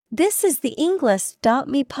This is the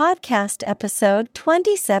English.me podcast episode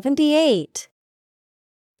 2078.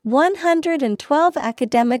 112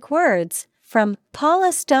 academic words from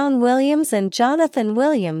Paula Stone Williams and Jonathan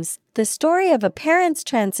Williams, the story of a parent's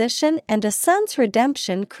transition and a son's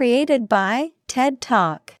redemption, created by TED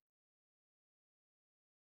Talk.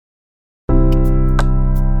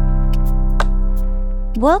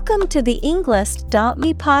 Welcome to the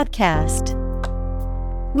English.me podcast.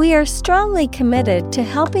 We are strongly committed to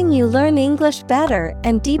helping you learn English better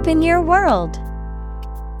and deepen your world.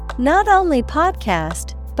 Not only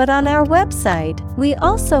podcast, but on our website, we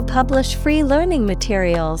also publish free learning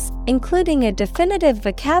materials, including a definitive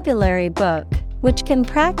vocabulary book, which can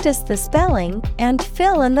practice the spelling and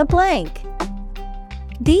fill in the blank.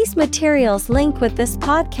 These materials link with this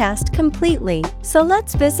podcast completely, so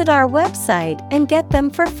let's visit our website and get them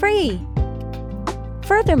for free.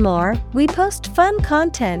 Furthermore, we post fun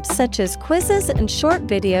content such as quizzes and short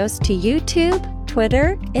videos to YouTube,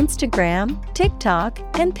 Twitter, Instagram, TikTok,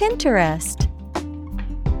 and Pinterest.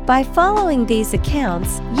 By following these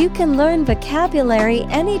accounts, you can learn vocabulary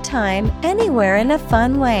anytime, anywhere in a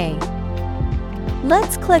fun way.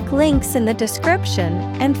 Let's click links in the description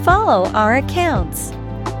and follow our accounts.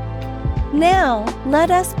 Now,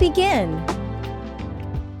 let us begin.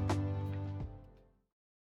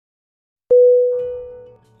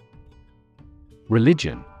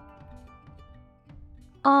 Religion.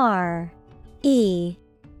 R-E-L-I-G-I-O-N.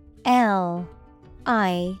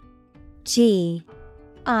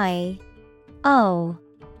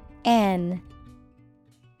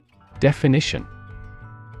 Definition: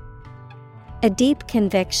 a deep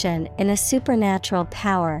conviction in a supernatural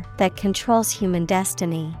power that controls human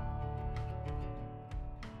destiny.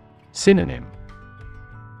 Synonym: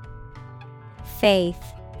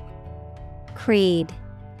 faith, creed,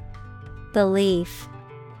 belief.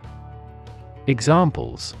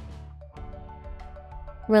 Examples: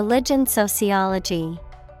 religion sociology,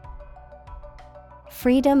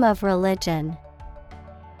 freedom of religion.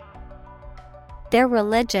 Their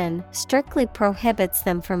religion strictly prohibits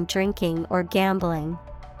them from drinking or gambling.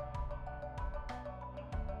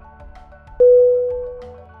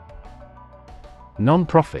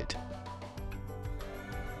 Non-profit.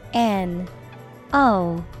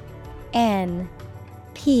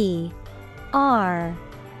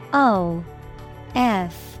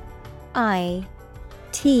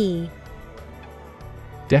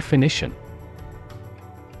 Definition: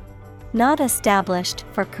 not established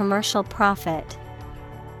for commercial profit.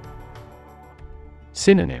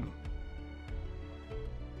 Synonym: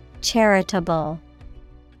 charitable.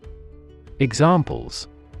 Examples: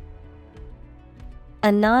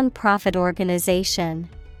 a non-profit organization,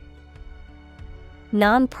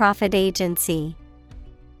 non-profit agency.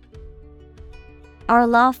 Our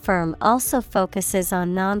law firm also focuses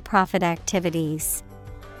on non-profit activities.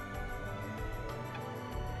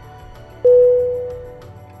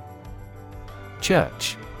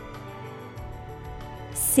 Church.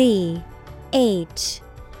 C-H-U-R-C-H.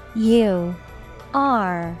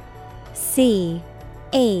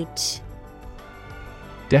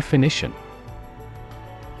 Definition: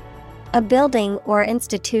 a building or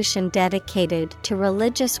institution dedicated to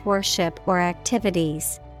religious worship or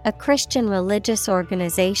activities, a Christian religious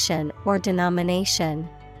organization or denomination.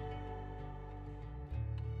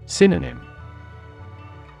 Synonym: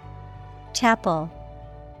 chapel,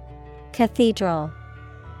 cathedral,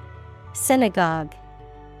 synagogue.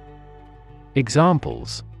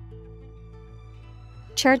 Examples: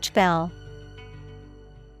 church bell,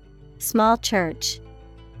 small church.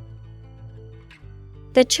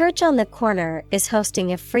 The church on the corner is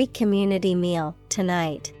hosting a free community meal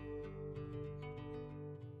tonight.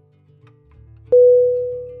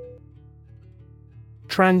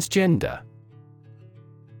 Transgender.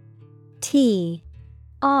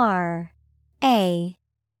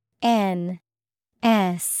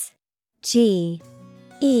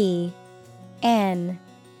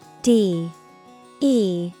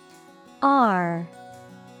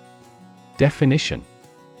 Definition: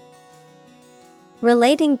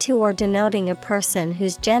 relating to or denoting a person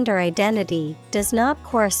whose gender identity does not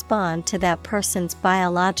correspond to that person's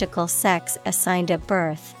biological sex assigned at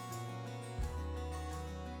birth.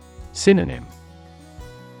 Synonym: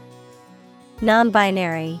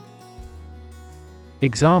 non-binary.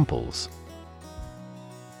 Examples: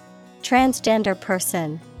 transgender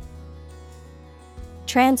person,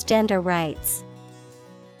 transgender rights.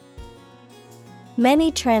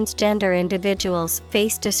 Many transgender individuals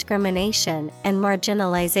face discrimination and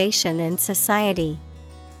marginalization in society.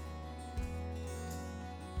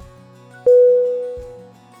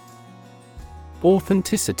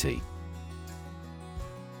 Authenticity.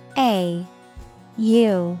 A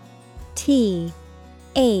U T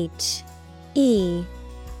H E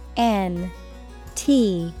N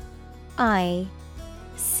T I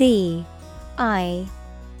C I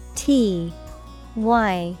T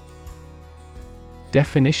Y.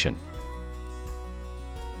 Definition: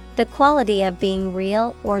 The quality of being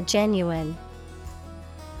real or genuine.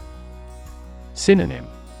 Synonym: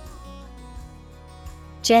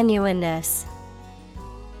 Genuineness,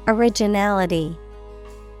 originality,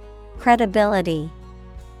 credibility.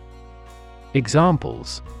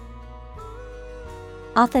 Examples: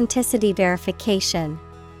 Authenticity verification,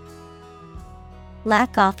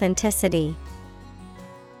 lack authenticity.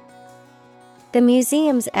 The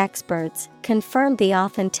museum's experts confirmed the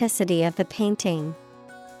authenticity of the painting.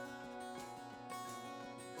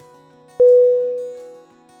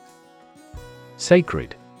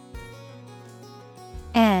 Sacred.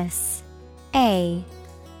 S A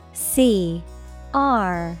C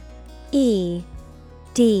R E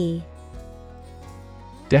D.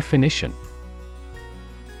 Definition: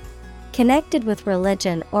 Connected with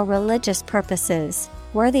religion or religious purposes,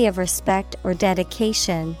 worthy of respect or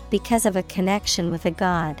dedication because of a connection with a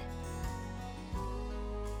god.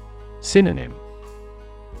 Synonym: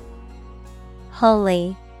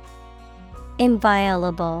 Holy,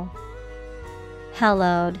 inviolable,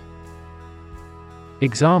 hallowed.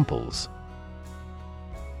 Examples: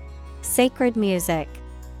 Sacred music,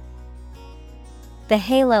 the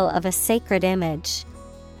halo of a sacred image.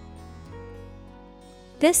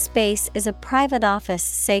 This space is a private office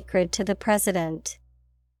sacred to the president.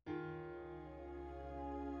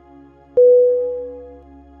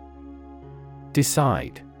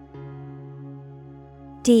 Decide.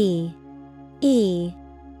 D E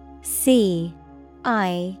C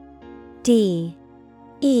I D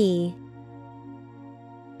E.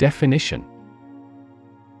 Definition: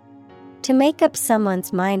 To make up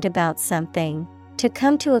someone's mind about something, to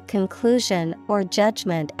come to a conclusion or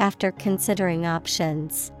judgment after considering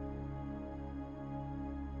options.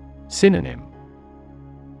 Synonym: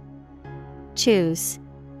 Choose,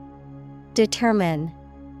 determine,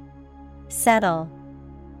 settle.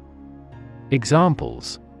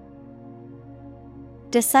 Examples: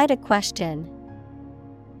 Decide a question,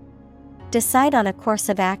 decide on a course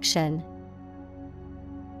of action.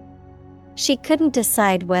 She couldn't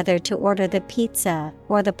decide whether to order the pizza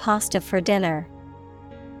or the pasta for dinner.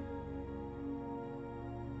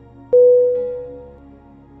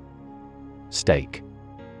 Stake.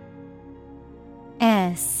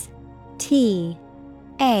 S T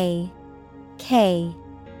A K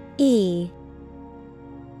E.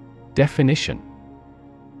 Definition: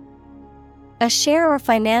 A share or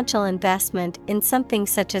financial investment in something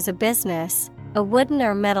such as a business, a wooden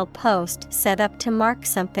or metal post set up to mark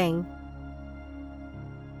something.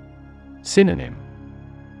 Synonym: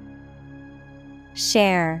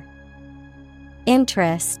 Share,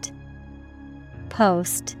 interest,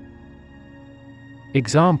 post.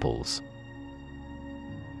 Examples: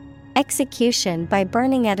 Execution by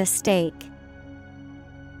burning at a stake.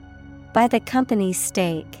 By the company's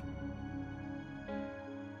stake.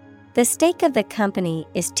 The stake of the company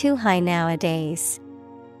is too high nowadays.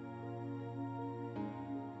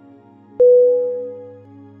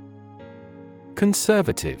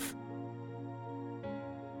 Conservative.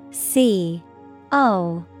 C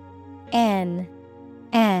O N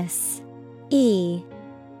S E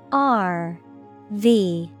R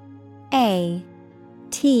V A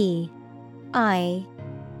T I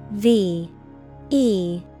V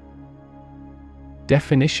E.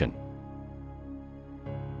 Definition: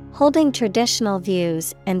 Holding traditional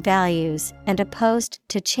views and values and opposed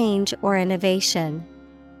to change or innovation.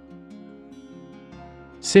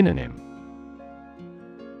 Synonym: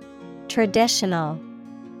 Traditional,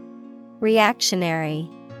 reactionary,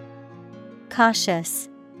 cautious.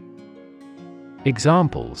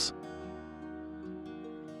 Examples: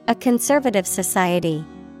 A conservative society.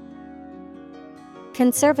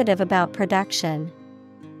 Conservative about production.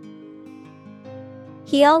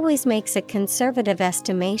 He always makes a conservative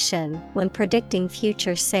estimation when predicting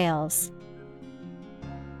future sales.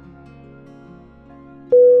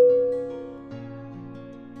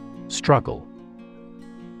 Struggle.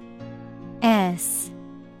 S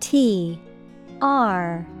T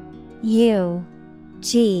R U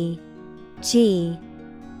G G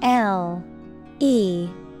L E.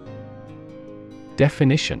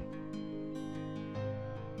 Definition: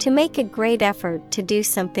 To make a great effort to do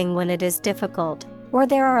something when it is difficult, or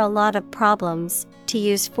there are a lot of problems, to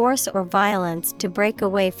use force or violence to break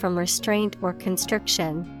away from restraint or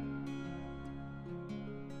constriction.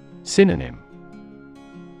 Synonym: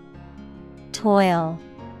 Toil,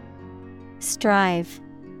 strive,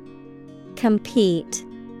 Compete.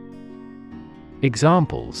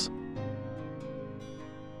 Examples: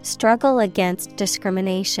 Struggle against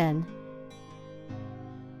discrimination.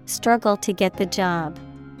 Struggle to get the job.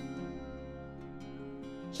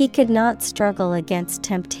 He could not struggle against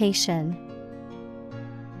temptation.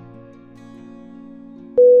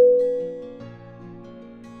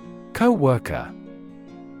 Co-worker.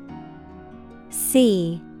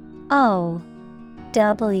 COWORKER.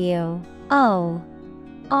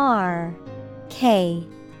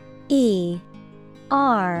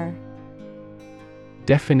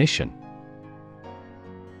 Definition: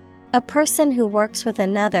 A person who works with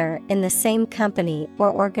another in the same company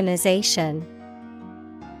or organization.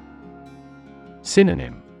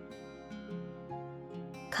 Synonym: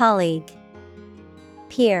 Colleague,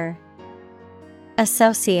 peer,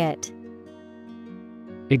 associate.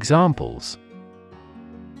 Examples: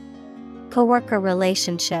 Coworker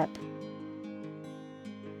relationship.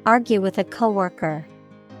 Argue with a coworker.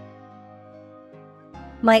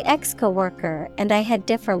 My ex-coworker and I had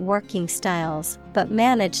different working styles, but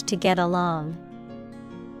managed to get along.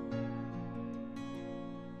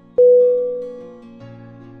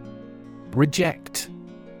 Reject.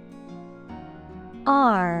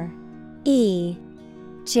 REJECT.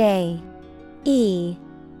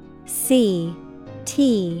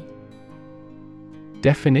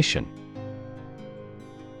 Definition: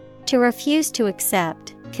 To refuse to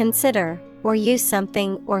accept, consider, or use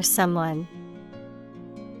something or someone.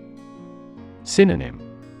 Synonym: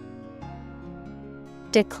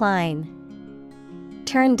 Decline,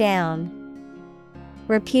 turn down,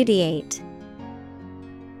 repudiate.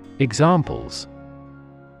 Examples: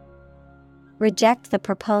 Reject the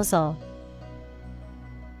proposal.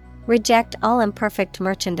 Reject all imperfect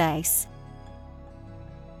merchandise.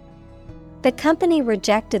 The company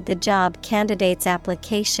rejected the job candidate's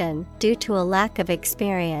application due to a lack of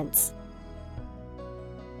experience.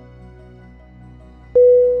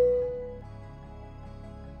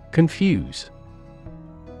 Confuse.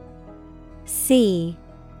 CONFUSE.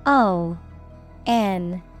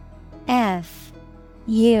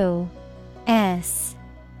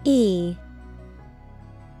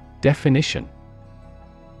 Definition: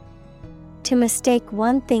 To mistake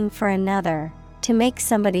one thing for another, to make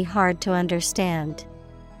somebody hard to understand.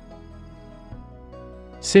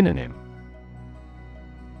 Synonym: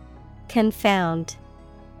 Confound,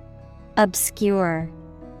 obscure,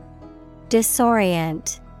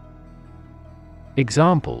 disorient.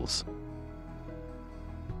 Examples: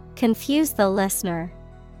 Confuse the listener.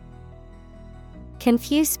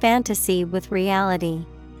 Confuse fantasy with reality.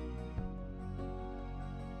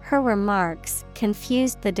 Her remarks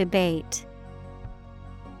confused the debate.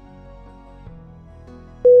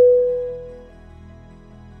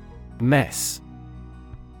 Mess.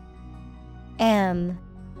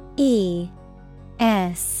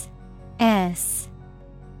 MESS.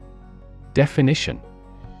 Definition: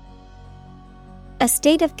 A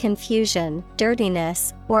state of confusion,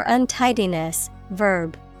 dirtiness, or untidiness.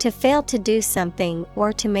 Verb, to fail to do something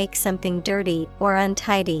or to make something dirty or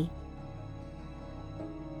untidy.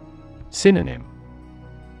 Synonym: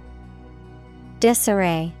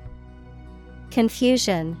 Disarray,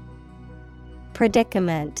 confusion,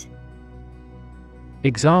 predicament.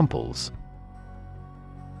 Examples: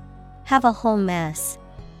 Have a whole mess.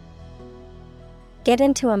 Get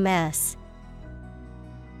into a mess.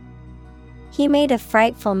 He made a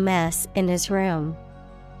frightful mess in his room.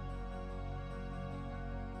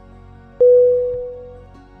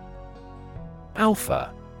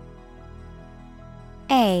 Alpha.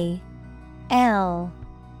 ALPHA.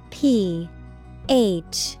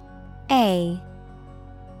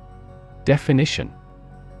 Definition: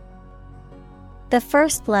 The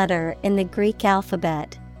first letter in the Greek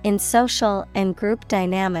alphabet. In social and group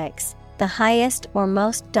dynamics, the highest or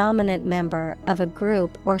most dominant member of a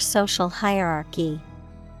group or social hierarchy.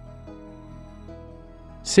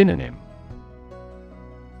 Synonym: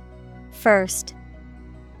 First,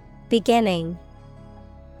 beginning,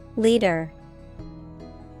 leader.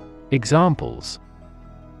 Examples: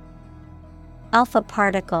 Alpha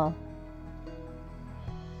particle,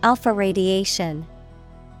 alpha radiation.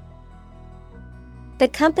 The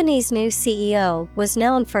company's new CEO was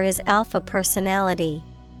known for his alpha personality.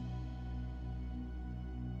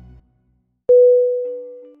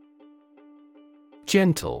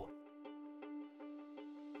 Gentle.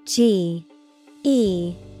 GENTLE.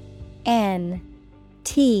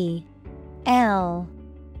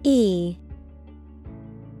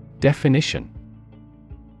 Definition: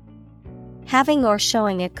 Having or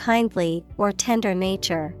showing a kindly or tender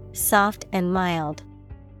nature, soft and mild.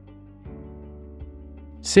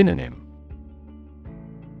 Synonym: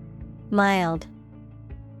 mild,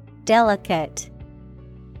 delicate,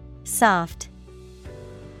 soft.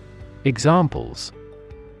 Examples: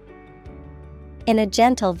 In a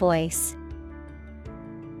gentle voice.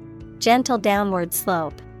 Gentle downward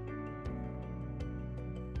slope.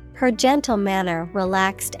 Her gentle manner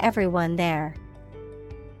relaxed everyone there.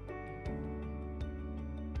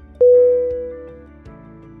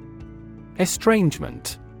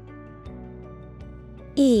 Estrangement.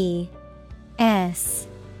 Estrangement.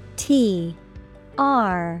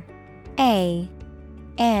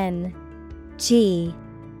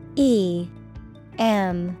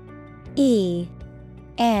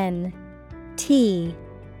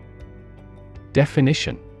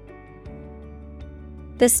 Definition: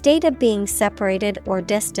 The state of being separated or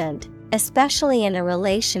distant, especially in a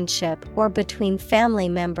relationship or between family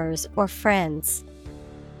members or friends.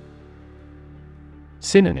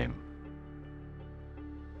 Synonym: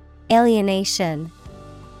 Alienation,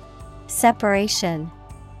 separation,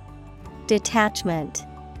 detachment.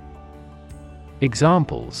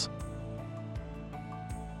 Examples: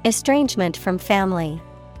 Estrangement from family.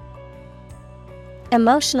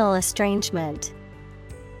 Emotional estrangement.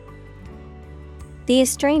 The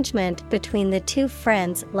estrangement between the two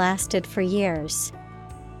friends lasted for years.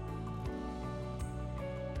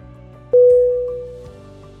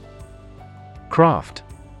 Craft.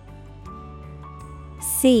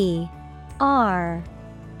 C-R-A-F-T.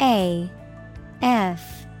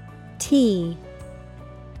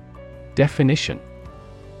 Definition: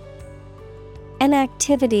 An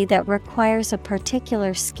activity that requires a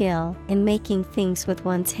particular skill in making things with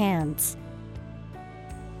one's hands.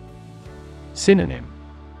 Synonym: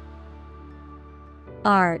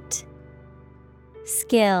 Art,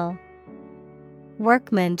 skill,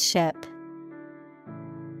 workmanship.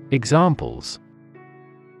 Examples: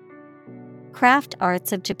 Craft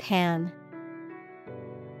arts of Japan.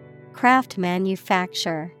 Craft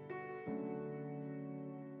manufacture.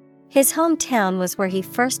 His hometown was where he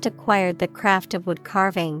first acquired the craft of wood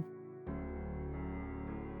carving.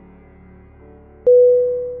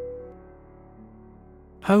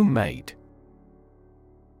 Homemade.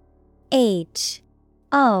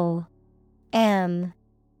 H-O-M-E-M-A-D-E.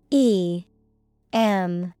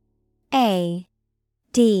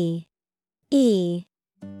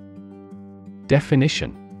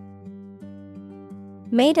 Definition: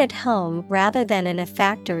 Made at home rather than in a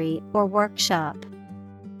factory or workshop.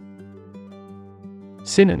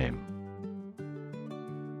 Synonym: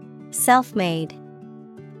 Self-made.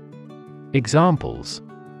 Examples: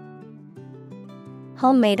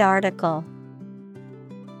 Homemade article.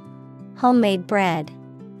 Homemade bread.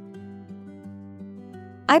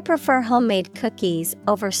 I prefer homemade cookies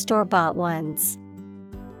over store-bought ones.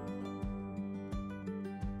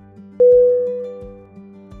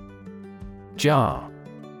 Jar.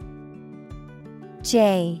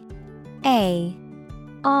 J-A-R.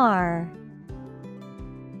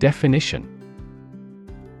 Definition: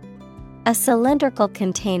 A cylindrical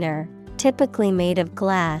container, typically made of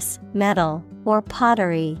glass, metal, or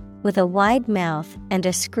pottery, with a wide mouth and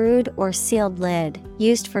a screwed or sealed lid,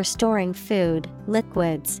 used for storing food,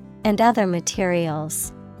 liquids, and other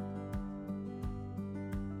materials.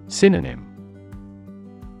 Synonym: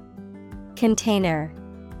 Container,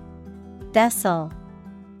 vessel,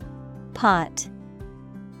 pot.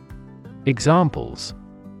 Examples: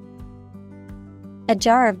 A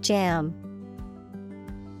jar of jam.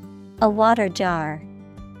 A water jar.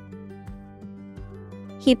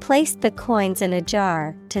 He placed the coins in a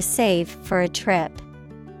jar to save for a trip.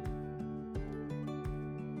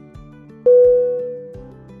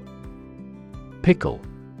 Pickle.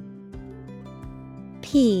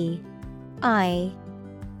 P-I-C-K-L-E.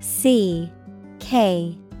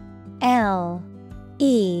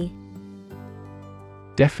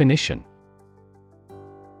 Definition: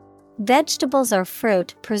 Vegetables or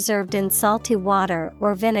fruit preserved in salty water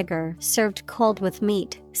or vinegar, served cold with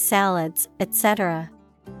meat, salads, etc.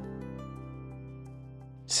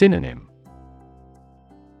 Synonym: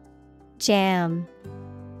 Jam,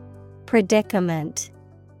 predicament,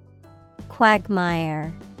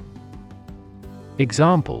 quagmire.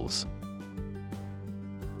 Examples: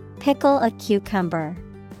 Pickle a cucumber.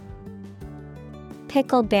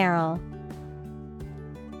 Pickle barrel.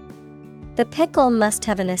 The pickle must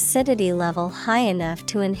have an acidity level high enough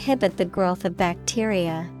to inhibit the growth of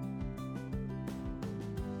bacteria.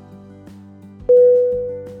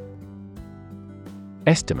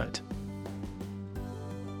 Estimate.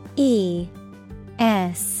 E-S-T-I-M-A-T-E.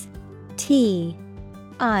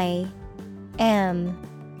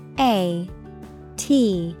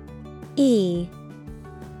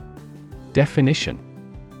 Definition: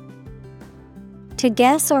 To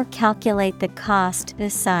guess or calculate the cost,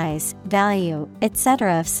 the size, value,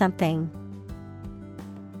 etc. of something.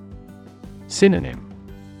 Synonym: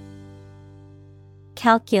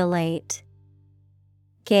 Calculate,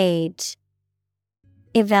 gauge,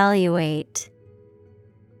 evaluate.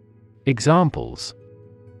 Examples: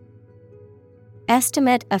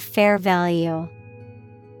 Estimate of fair value.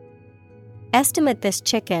 Estimate this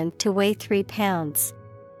chicken to weigh 3 pounds.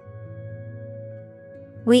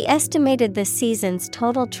 We estimated the season's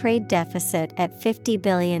total trade deficit at $50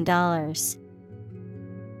 billion.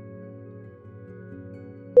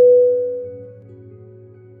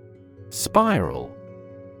 Spiral.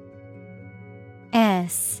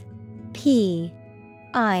 S-P-I-R-A-L.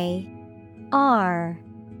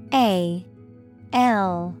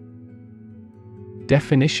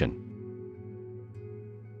 Definition: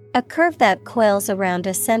 A curve that coils around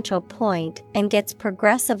a central point and gets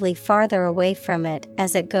progressively farther away from it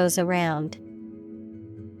as it goes around.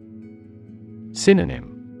 Synonym: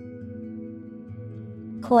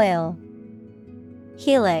 Coil,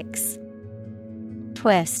 helix,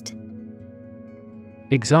 twist.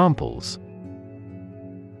 Examples: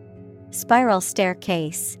 Spiral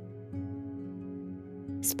staircase.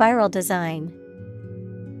 Spiral design.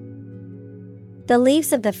 The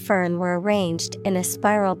leaves of the fern were arranged in a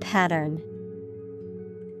spiral pattern.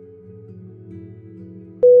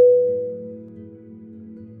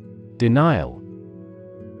 Denial.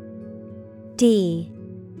 D-E-N-I-A-L.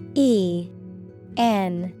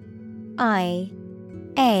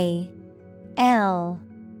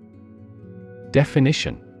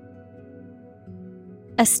 Definition: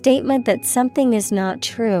 A statement that something is not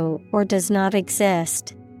true or does not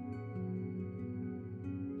exist.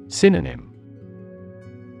 Synonym: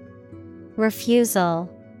 Refusal,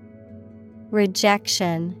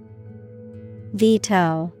 rejection,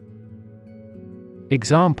 veto.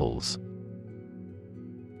 Examples: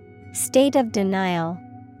 State of denial.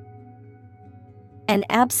 An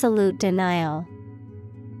absolute denial.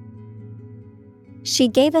 She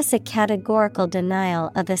gave us a categorical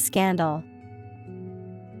denial of the scandal.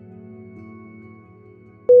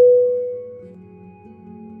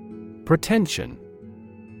 Pretension.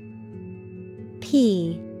 Pretension.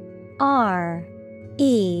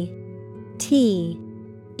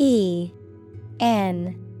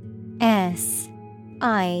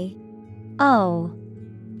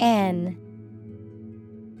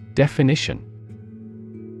 Definition: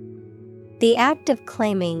 The act of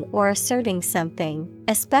claiming or asserting something,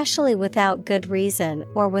 especially without good reason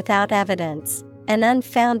or without evidence, an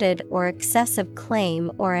unfounded or excessive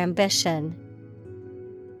claim or ambition.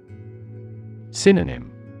 Synonym: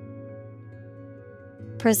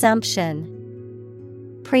 Presumption,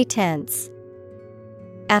 pretense,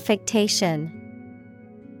 affectation.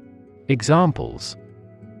 Examples: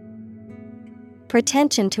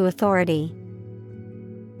 Pretension to authority.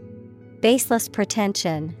 Baseless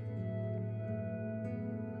pretension.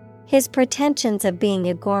 His pretensions of being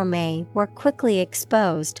a gourmet were quickly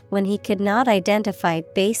exposed when he could not identify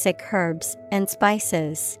basic herbs and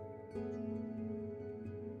spices.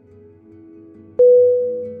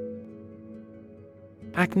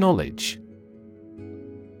 Acknowledge.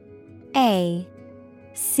 A-C-K-N-O-W-L-E-D-G-E.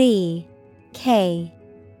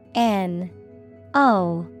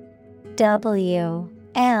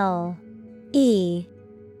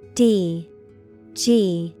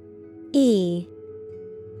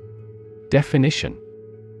 Definition: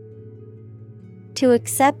 To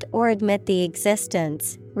accept or admit the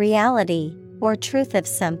existence, reality, or truth of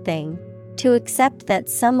something. To accept that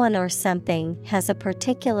someone or something has a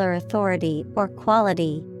particular authority or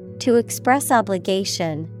quality. To express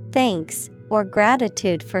obligation, thanks, or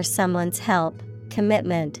gratitude for someone's help,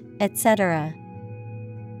 commitment, etc.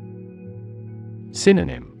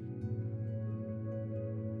 Synonym: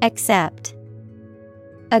 Accept,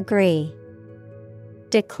 agree,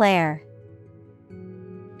 declare.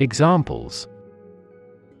 Examples: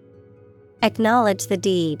 Acknowledge the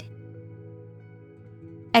deed.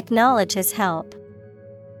 Acknowledge his help.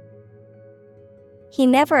 He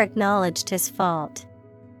never acknowledged his fault.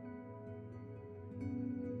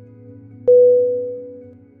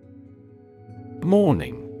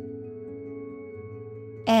 Morning.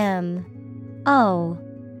 M-O-U-R-N-I-N-G.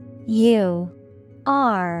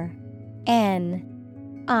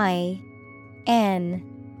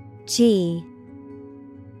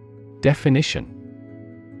 Definition: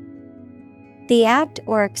 The act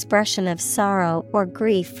or expression of sorrow or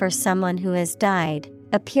grief for someone who has died,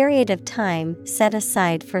 a period of time set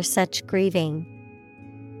aside for such grieving.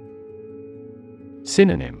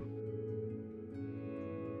 Synonym: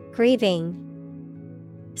 Grieving,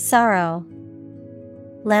 sorrow,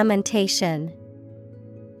 lamentation.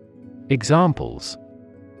 Examples: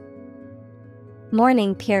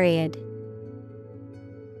 mourning period,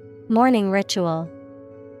 mourning ritual.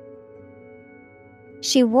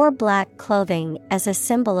 She wore black clothing as a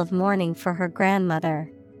symbol of mourning for her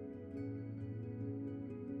grandmother.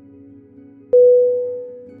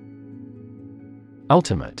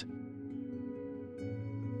 Ultimate.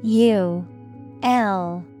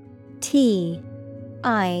 ULTIMATE.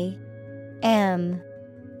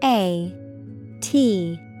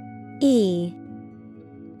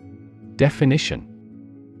 Definition: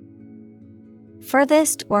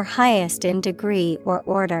 furthest or highest in degree or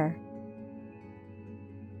order.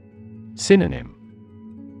 Synonym: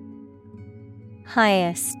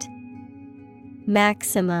 Highest,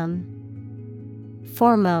 maximum,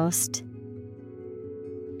 foremost.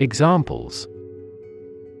 Examples: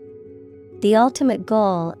 the ultimate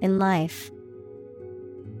goal in life,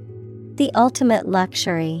 the ultimate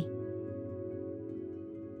luxury.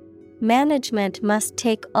 Management must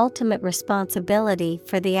take ultimate responsibility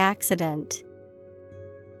for the accident.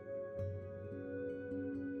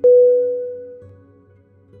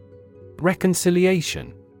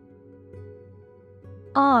 Reconciliation.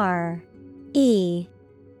 RECILIation.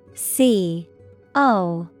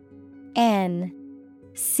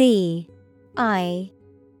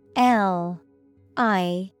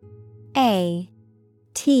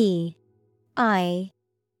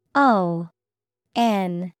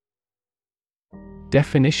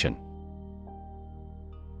 Definition: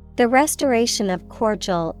 the restoration of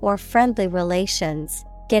cordial or friendly relations,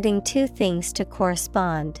 getting two things to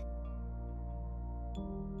correspond.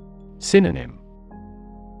 Synonym: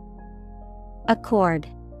 accord,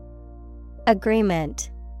 agreement,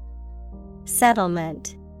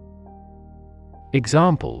 settlement.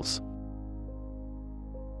 Examples: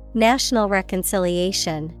 national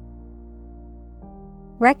reconciliation,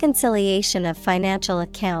 reconciliation of financial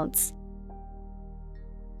accounts.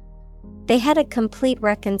 They had a complete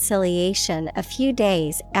reconciliation a few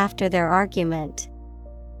days after their argument.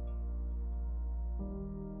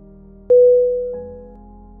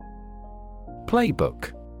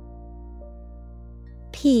 Playbook.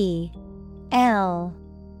 PLAYBOOK.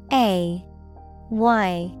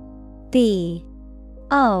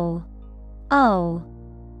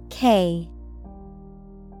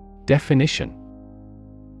 Definition: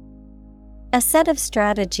 a set of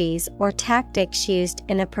strategies or tactics used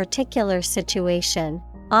in a particular situation,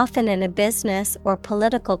 often in a business or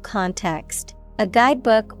political context, a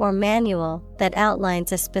guidebook or manual that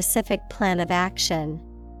outlines a specific plan of action.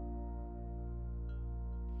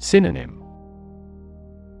 Synonym: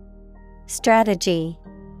 strategy,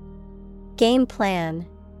 game plan,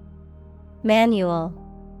 manual.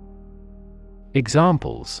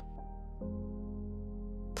 Examples: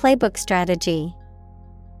 playbook strategy,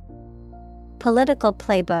 political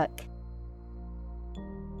playbook.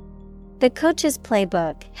 The coach's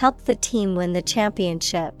playbook helped the team win the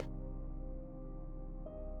championship.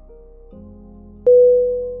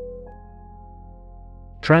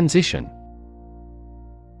 Transition.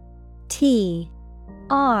 TRANSITION.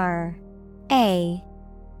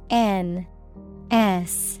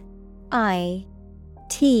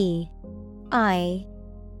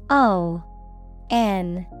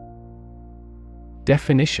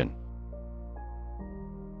 Definition: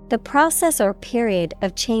 the process or period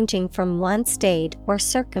of changing from one state or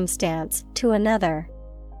circumstance to another.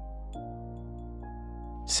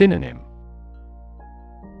 Synonym: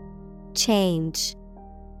 change,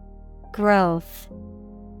 growth,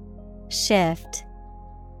 shift.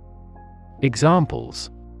 Examples: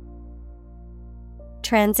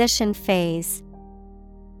 transition phase,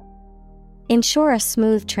 ensure a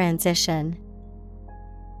smooth transition.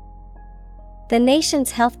 The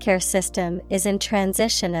nation's healthcare system is in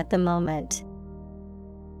transition at the moment.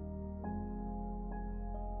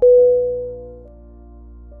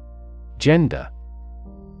 Gender.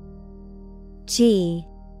 GENDER.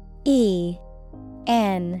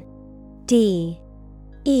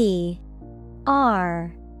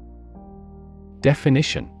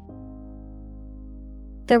 Definition: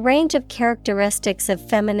 the range of characteristics of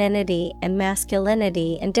femininity and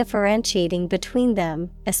masculinity and differentiating between them,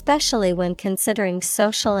 especially when considering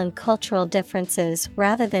social and cultural differences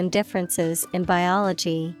rather than differences in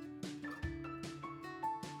biology.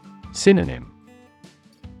 Synonym: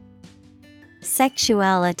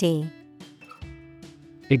 sexuality.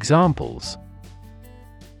 Examples: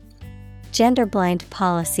 gender-blind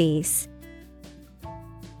policies,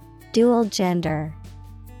 dual gender.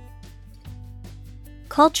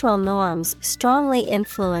 Cultural norms strongly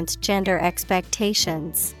influence gender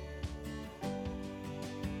expectations.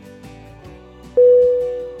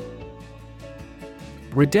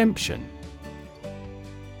 Redemption.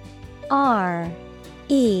 REDEMPTION.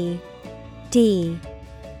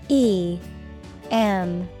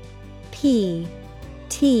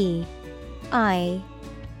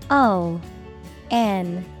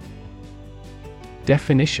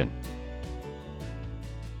 Definition.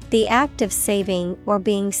 The act of saving or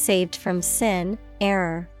being saved from sin,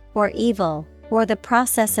 error, or evil, or the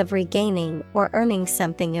process of regaining or earning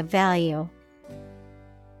something of value.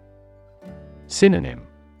 Synonym.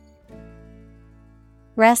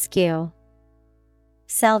 Rescue,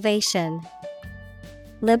 salvation,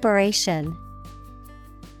 liberation.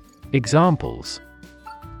 Examples.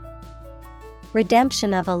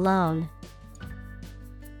 Redemption of a loan.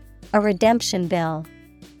 A redemption bill.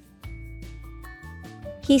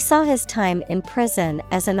 He saw his time in prison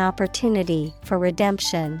as an opportunity for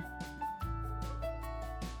redemption.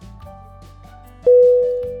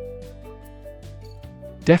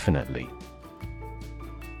 Definitely.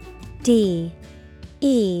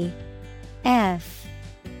 DEFINITLY.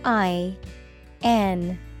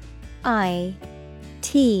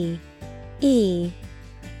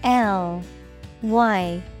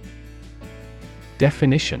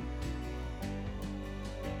 Definition.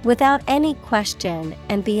 Without any question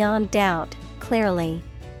and beyond doubt, clearly.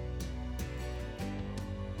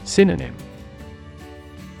 Synonym.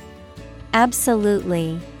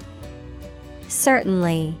 Absolutely.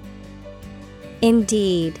 Certainly.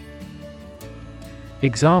 Indeed.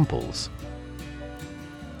 Examples.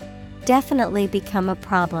 Definitely become a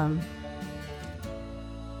problem.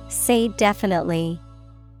 Say definitely.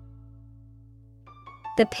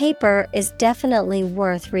 The paper is definitely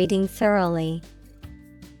worth reading thoroughly.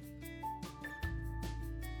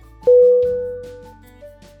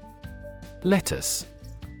 Lettuce.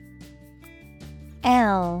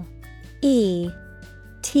 LETTUCE.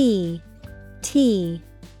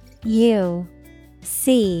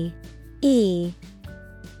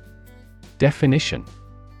 Definition.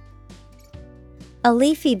 A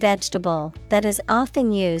leafy vegetable that is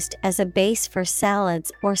often used as a base for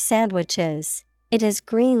salads or sandwiches. It has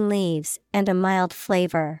green leaves and a mild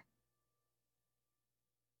flavor.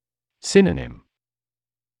 Synonym.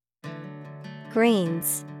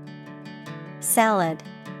 Greens, salad,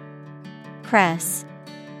 cress.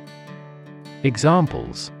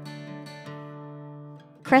 Examples.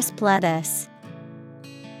 Crisp lettuce,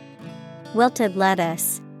 wilted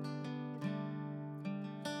lettuce.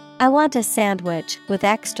 I want a sandwich with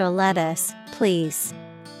extra lettuce, please.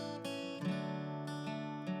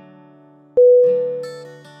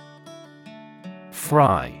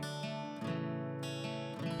 Fry.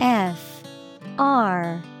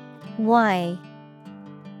 FRY.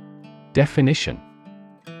 Definition.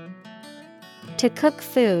 To cook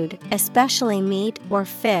food, especially meat or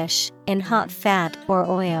fish, in hot fat or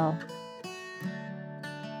oil.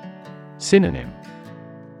 Synonym.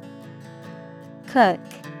 Cook,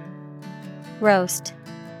 roast,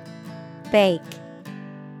 bake.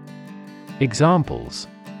 Examples.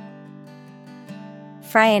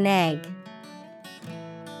 Fry an egg.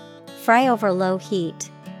 Fry over low heat.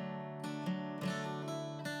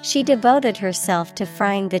 She devoted herself to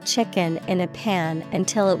frying the chicken in a pan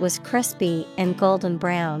until it was crispy and golden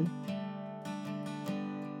brown.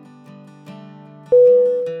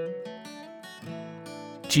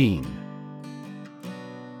 Gene.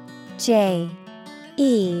 JEAN.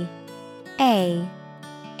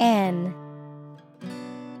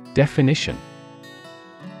 Definition.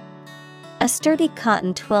 A sturdy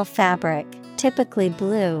cotton twill fabric, typically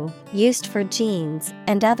blue, used for jeans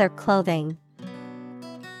and other clothing.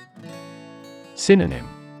 Synonym.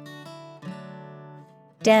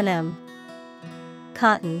 Denim,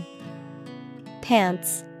 cotton,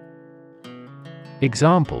 pants.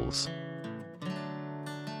 Examples.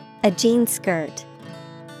 A jean skirt.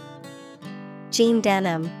 Jean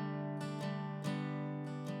denim.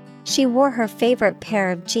 She wore her favorite pair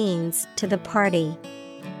of jeans to the party.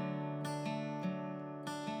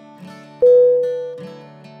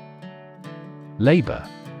 Labor.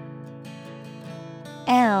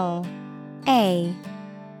 LABOR.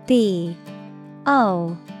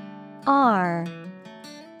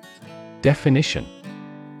 Definition.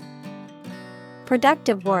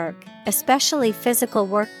 Productive work, especially physical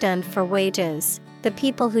work done for wages. The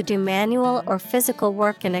people who do manual or physical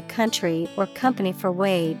work in a country or company for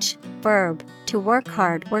wage. Verb, to work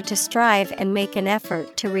hard or to strive and make an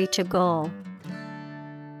effort to reach a goal.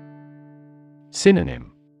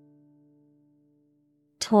 Synonym.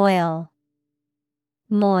 Toil,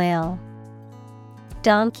 moil,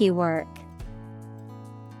 donkey work.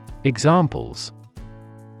 Examples.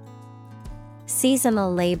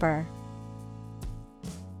 Seasonal labor.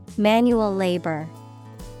 Manual labor.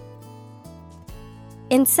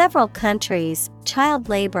 In several countries, child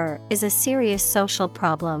labor is a serious social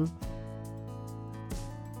problem.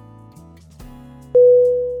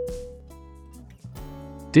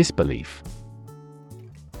 Disbelief.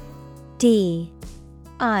 D-I-S-B-E-L-I-E-F.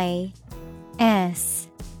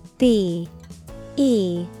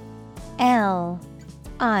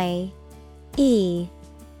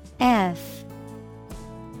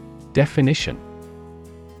 Definition.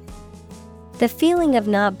 The feeling of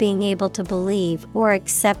not being able to believe or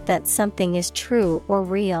accept that something is true or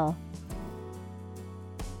real.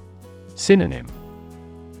 Synonym.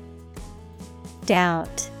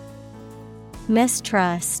 Doubt,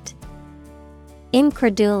 mistrust,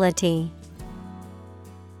 incredulity.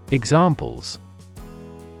 Examples.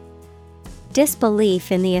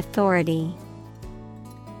 Disbelief in the authority.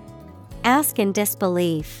 Ask in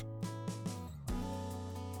disbelief.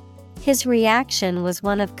 His reaction was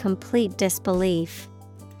one of complete disbelief.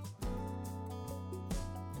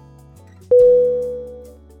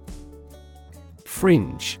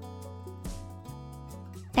 Fringe.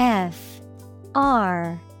 F-R-I-N-G-E.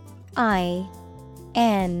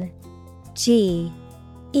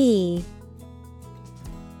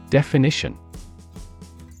 Definition.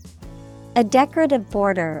 A decorative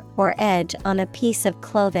border or edge on a piece of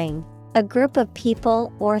clothing, a group of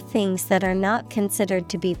people or things that are not considered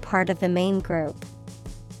to be part of the main group.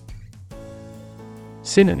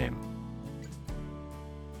 Synonym.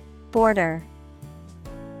 Border,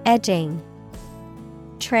 edging,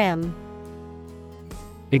 trim.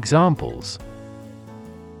 Examples.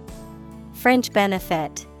 Fringe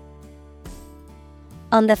benefit.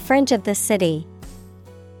 On the fringe of the city.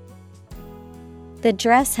 The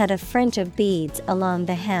dress had a fringe of beads along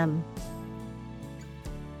the hem.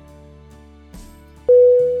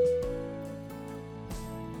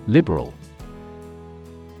 Liberal.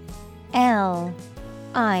 L-I-B-E-R-A-L.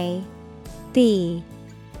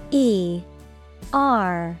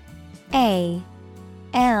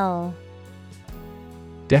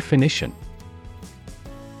 Definition.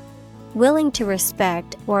 Willing to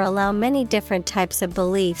respect or allow many different types of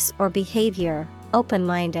beliefs or behavior,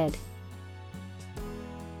 open-minded.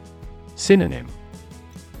 Synonym.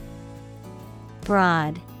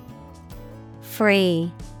 Broad,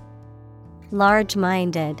 free,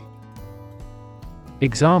 large-minded.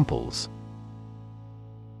 Examples.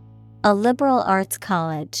 A liberal arts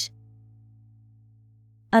college.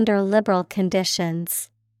 Under liberal conditions.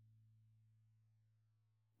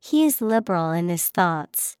 He is liberal in his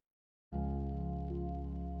thoughts.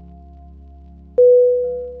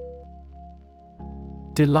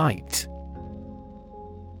 Delight.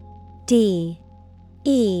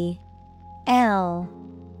 D-E-L-I-G-H-T.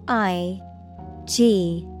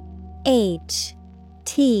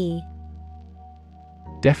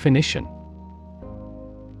 Definition.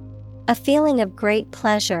 A feeling of great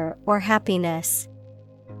pleasure or happiness.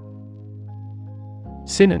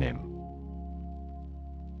 Synonym.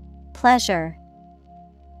 Pleasure,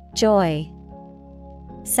 joy,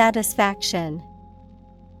 satisfaction.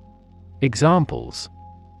 Examples.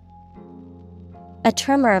 A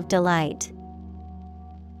tremor of delight.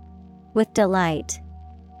 With delight.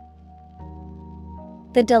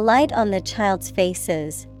 The delight on the child's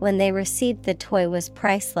faces when they received the toy was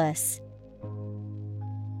priceless.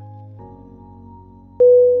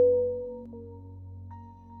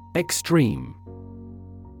 Extreme.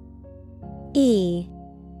 E-X-T-R-E-M-E.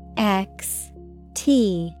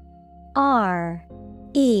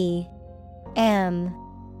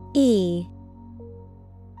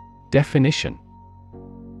 Definition.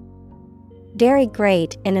 Very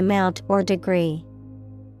great in amount or degree.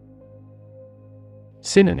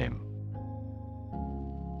 Synonym.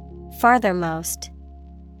 Farthermost,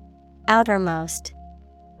 outermost,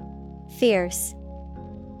 fierce.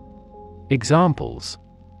 Examples.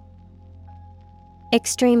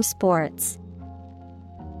 Extreme sports.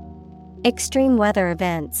 Extreme weather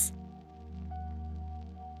events.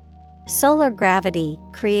 Solar gravity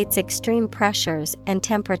creates extreme pressures and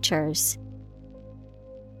temperatures.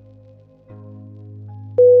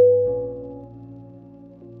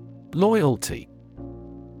 Loyalty.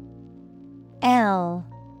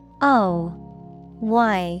 L-O-Y-A-L-T-Y.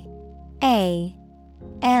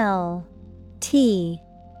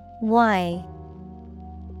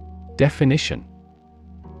 Definition.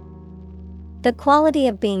 The quality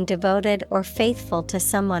of being devoted or faithful to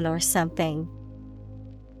someone or something.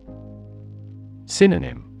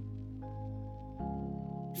 Synonym.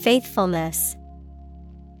 Faithfulness,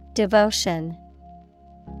 devotion,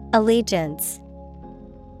 allegiance.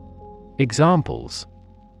 Examples.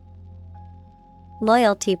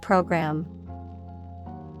 Loyalty program.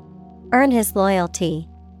 Earn his loyalty.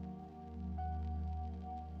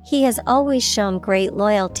 He has always shown great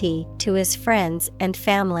loyalty to his friends and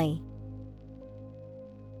family.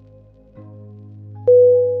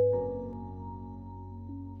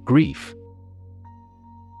 Grief.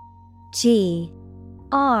 Grief.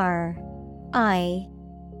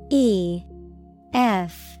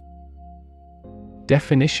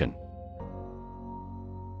 Definition.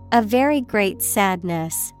 A very great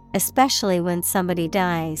sadness, especially when somebody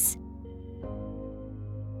dies.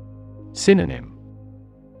 Synonym.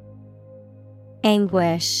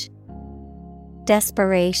 Anguish,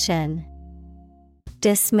 desperation,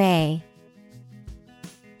 dismay.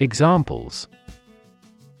 Examples.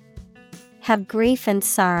 Have grief and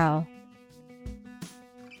sorrow.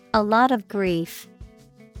 A lot of grief.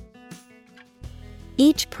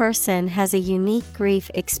 Each person has a unique grief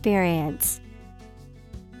experience.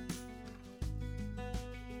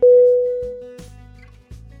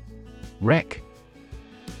 Wreck.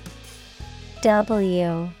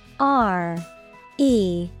 W-R-E-C-K.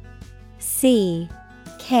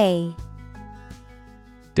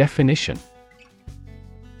 Definition.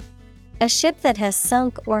 A ship that has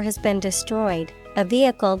sunk or has been destroyed, a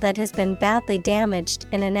vehicle that has been badly damaged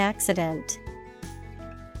in an accident.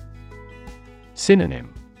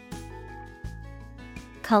 Synonym.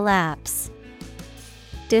 Collapse,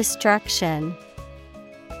 destruction,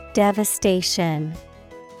 devastation.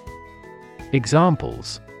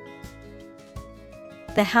 Examples.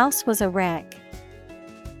 The house was a wreck.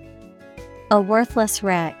 A worthless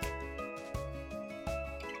wreck.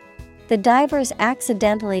 The divers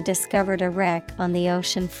accidentally discovered a wreck on the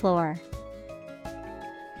ocean floor.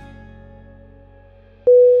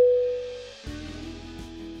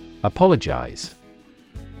 Apologize.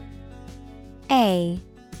 A-P-O-L-O-G-I-Z-E.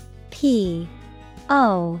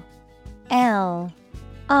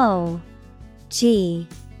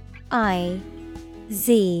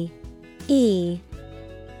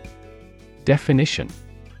 Definition.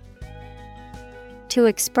 To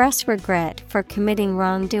express regret for committing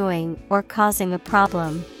wrongdoing or causing a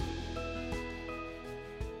problem.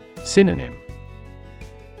 Synonym.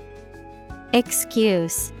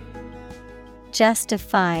 Excuse,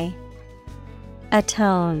 justify,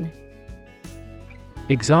 atone.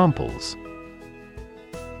 Examples.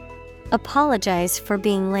 Apologize for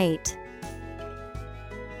being late.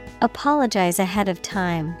 Apologize ahead of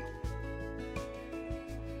time.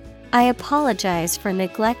 I apologize for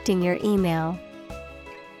neglecting your email.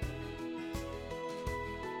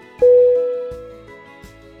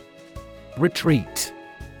 Retreat.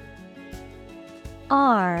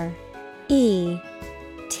 R-E-T-R-E-A-T.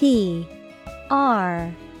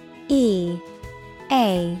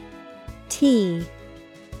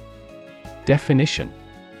 Definition.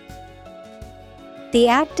 The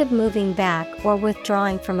act of moving back or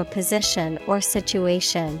withdrawing from a position or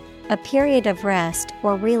situation, a period of rest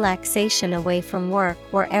or relaxation away from work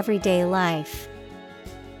or everyday life.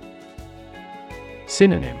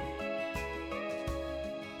 Synonym.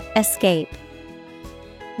 Escape,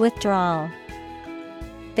 withdrawal,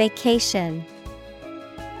 vacation.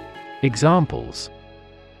 Examples.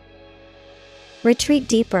 Retreat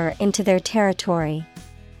deeper into their territory.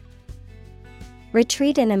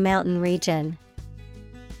 Retreat in a mountain region.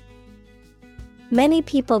 Many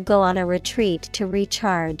people go on a retreat to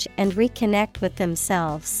recharge and reconnect with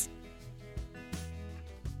themselves.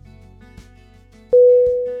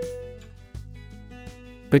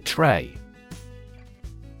 Betray.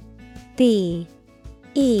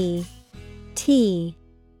 B-E-T-R-A-Y.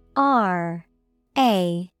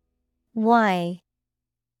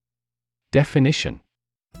 Definition.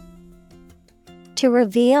 To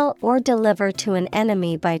reveal or deliver to an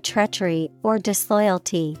enemy by treachery or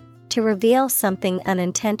disloyalty, to reveal something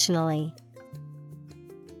unintentionally.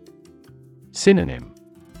 Synonym.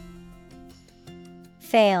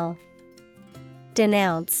 Fail,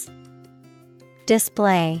 denounce,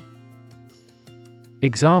 display.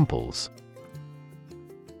 Examples.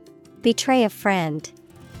 Betray a friend.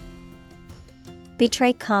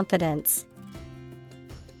 Betray confidence.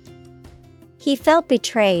 He felt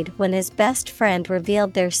betrayed when his best friend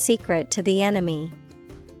revealed their secret to the enemy.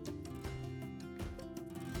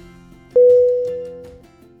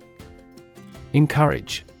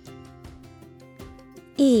 Encourage.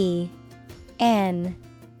 E-N-C-O-U-R-A-G-E.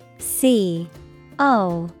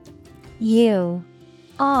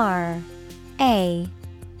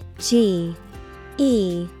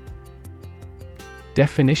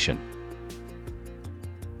 Definition.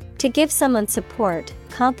 To give someone support,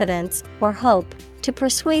 confidence, or hope, to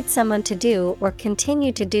persuade someone to do or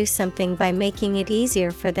continue to do something by making it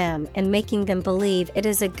easier for them and making them believe it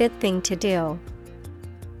is a good thing to do.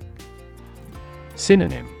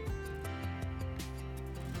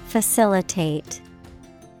 facilitate,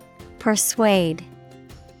 persuade,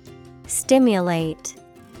 stimulate.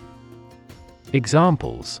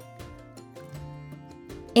 Examples: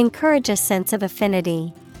 encourage a sense of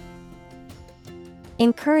affinity,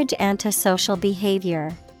 encourage antisocial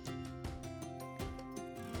behavior.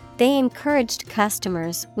 They encouraged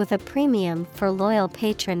customers with a premium for loyal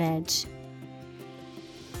patronage.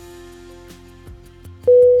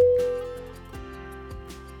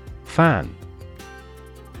 Fan.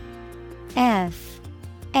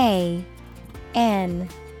 F-A-N.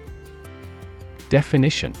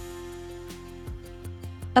 Definition: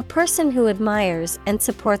 a person who admires and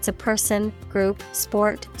supports a person, group,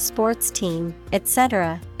 sport, sports team,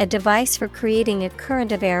 etc. A device for creating a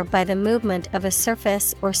current of air by the movement of a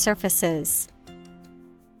surface or surfaces.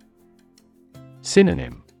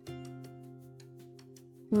 Synonym: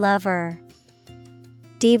 lover,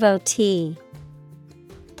 devotee,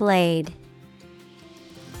 blade.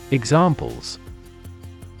 Examples: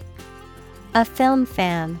 a film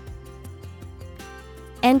fan,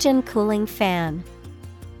 engine cooling fan.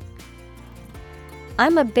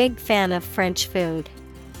 I'm a big fan of French food.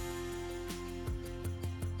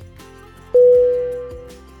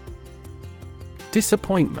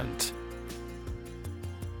 Disappointment.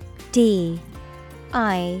 D-I-S-A-P-P-O-I-N-T.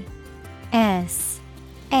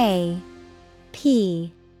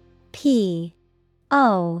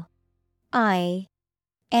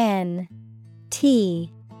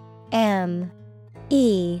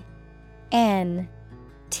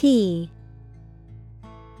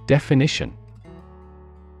 Definition: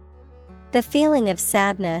 the feeling of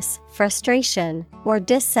sadness, frustration, or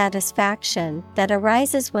dissatisfaction that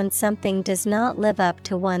arises when something does not live up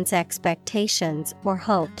to one's expectations or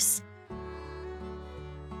hopes.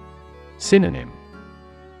 Synonym: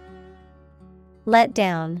 let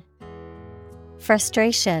down,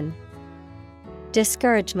 frustration,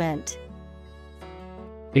 discouragement.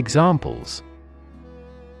 Examples: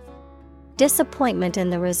 disappointment in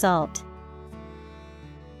the result,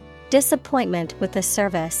 disappointment with the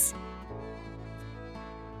service.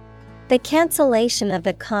 The cancellation of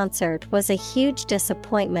the concert was a huge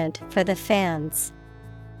disappointment for the fans.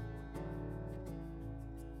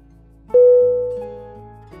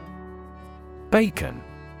 Bacon.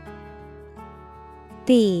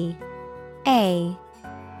 B-A-C-O-N.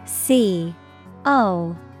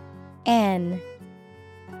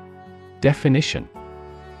 Definition: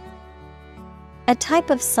 a type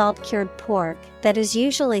of salt-cured pork that is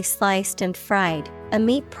usually sliced and fried, a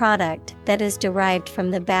meat product that is derived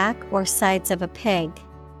from the back or sides of a pig.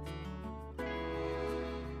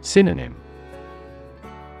 Synonym: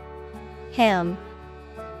 ham,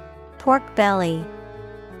 pork belly,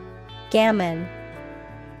 gammon.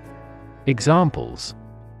 Examples: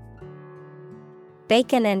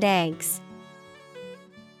 bacon and eggs,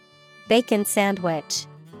 bacon sandwich.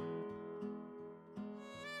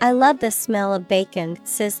 I love the smell of bacon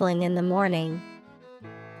sizzling in the morning.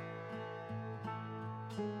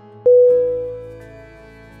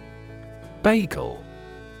 Bagel.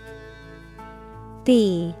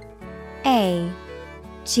 B-A-G-E-L.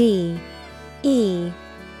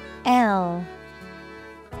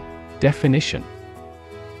 Definition: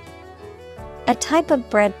 a type of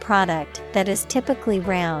bread product that is typically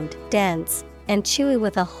round, dense, and chewy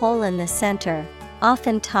with a hole in the center,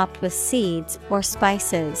 often topped with seeds or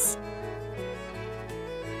spices.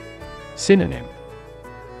 Synonym: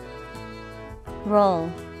 roll,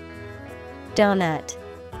 donut,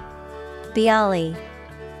 bialy.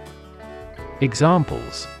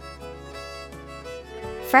 Examples: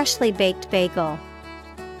 freshly baked bagel,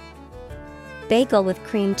 bagel with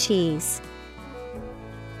cream cheese.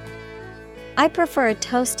 I prefer a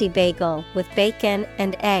toasty bagel with bacon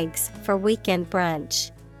and eggs for weekend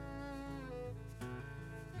brunch.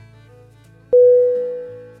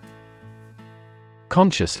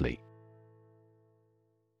 Consciously.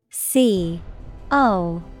 C-O-N-S-C-I-O-U-S-L-Y.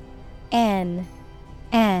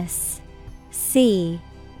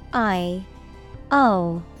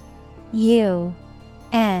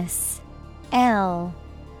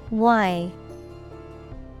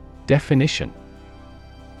 Definition: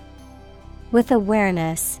 with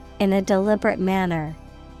awareness, in a deliberate manner.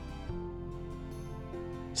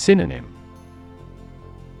 Synonym: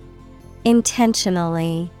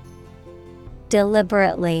 intentionally,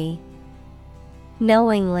 deliberately,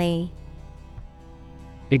 knowingly.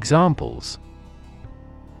 Examples: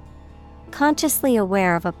 consciously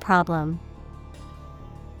aware of a problem,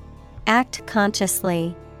 act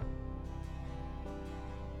consciously.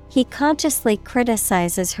 He consciously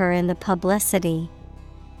criticizes her in the publicity.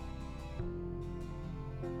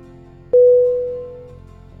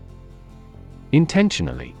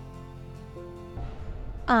 Intentionally.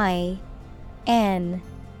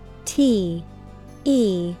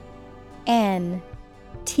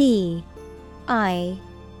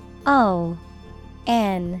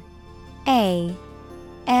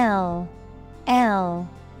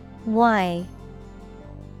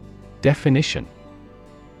 Definition.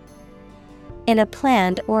 In a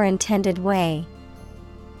planned or intended way.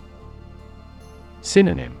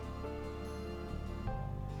 Synonym.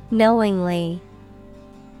 Knowingly,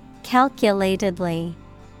 calculatedly,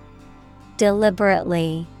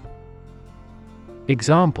 deliberately.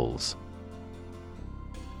 Examples.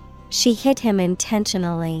 She hit him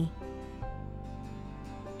intentionally.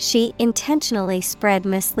 She intentionally spread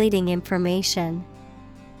misleading information.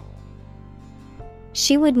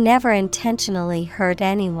 She would never intentionally hurt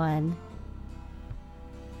anyone.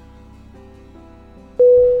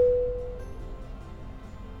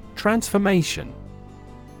 Transformation.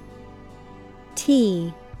 Transformation.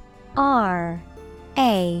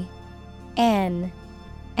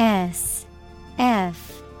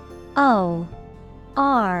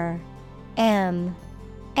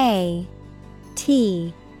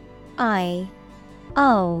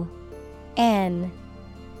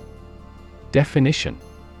 Definition.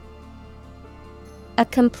 A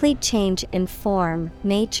complete change in form,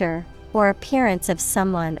 nature, or appearance of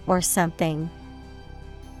someone or something.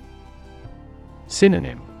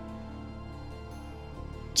 Synonym.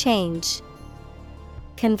 Change,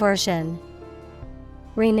 conversion,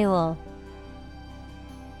 renewal.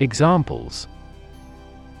 Examples.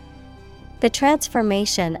 The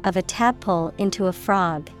transformation of a tadpole into a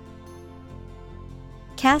frog.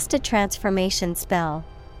 Cast a transformation spell.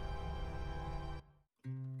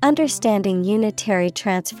 Understanding unitary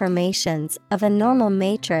transformations of a normal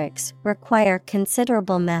matrix require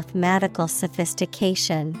considerable mathematical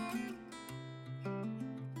sophistication.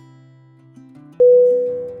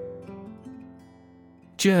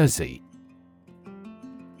 Jersey.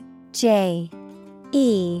 Jersey.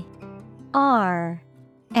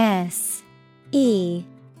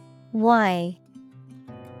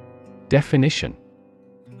 Definition.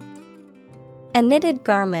 A knitted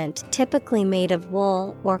garment typically made of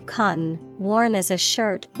wool or cotton, worn as a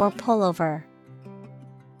shirt or pullover.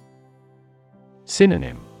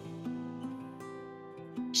 Synonym.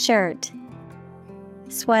 Shirt,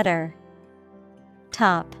 sweater,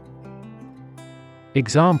 top.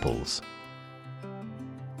 Examples.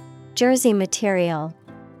 Jersey material.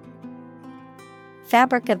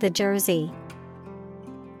 Fabric of the jersey.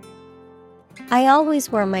 I always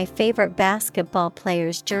wear my favorite basketball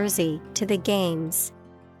player's jersey to the games.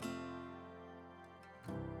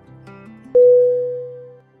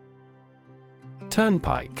 Turnpike.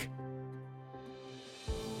 Turnpike.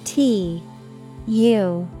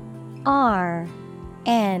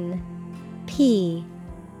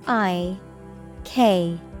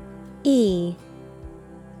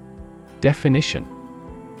 Definition.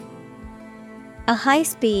 A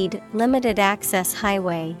high-speed, limited-access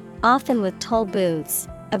highway, often with toll booths,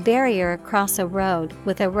 a barrier across a road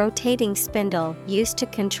with a rotating spindle used to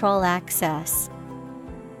control access.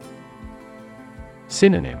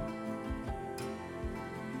 Synonym.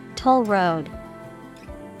 Toll road,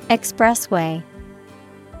 expressway,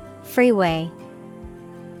 freeway.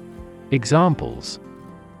 Examples.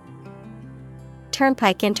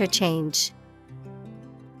 Turnpike interchange.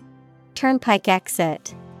 Turnpike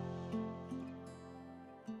exit.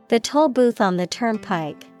 The toll booth on the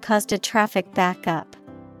turnpike caused a traffic backup.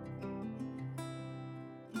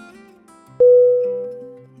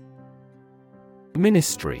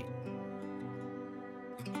 Ministry.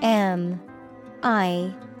 Ministry.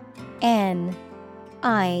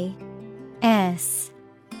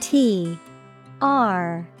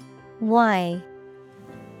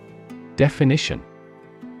 Definition.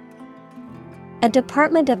 A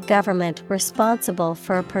department of government responsible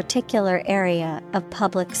for a particular area of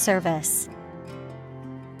public service.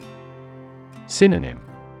 Synonym.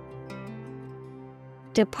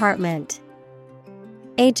 Department,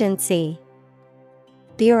 agency,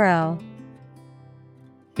 bureau.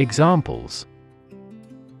 Examples.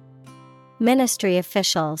 Ministry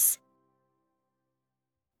officials.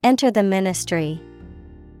 Enter the ministry.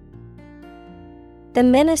 The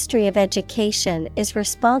Ministry of Education is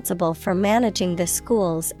responsible for managing the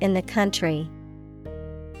schools in the country.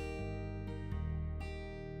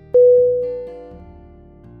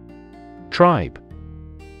 Tribe.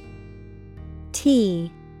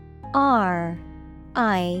 Tribe.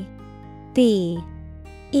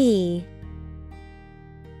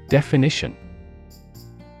 Definition.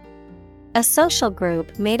 A social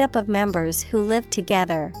group made up of members who live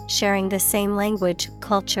together, sharing the same language,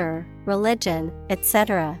 culture, religion,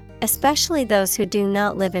 etc., especially those who do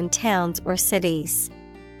not live in towns or cities.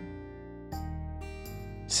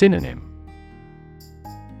 Synonym: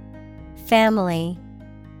 Family,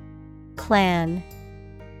 clan,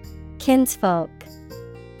 kinsfolk.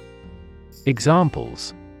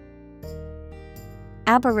 Examples: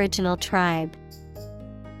 Aboriginal tribe,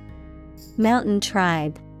 mountain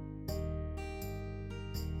tribe.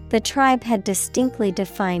 The tribe had distinctly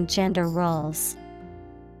defined gender roles.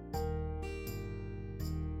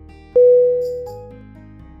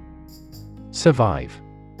 Survive.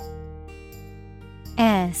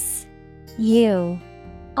 S-U-R-V-I-V-E.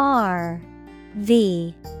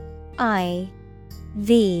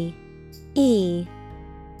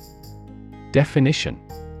 Definition: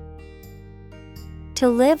 To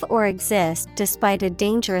live or exist despite a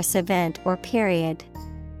dangerous event or period.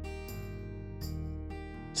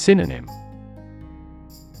 Synonym: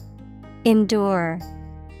 Endure,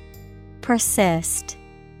 persist,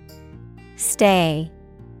 stay.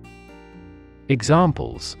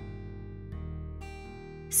 Examples: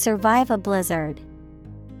 Survive a blizzard.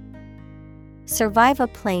 Survive a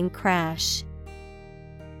plane crash.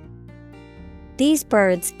 These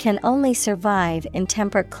birds can only survive in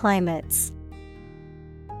temperate climates.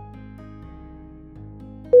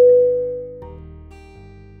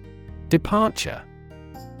 Departure.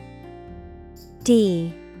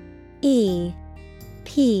 D-E-P-A-R-T-U-R-E.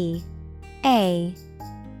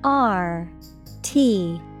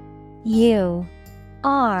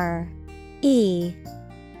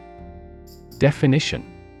 Definition: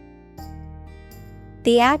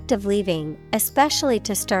 The act of leaving, especially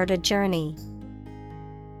to start a journey.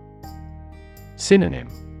 Synonym: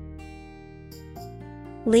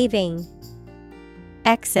 Leaving,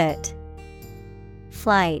 exit,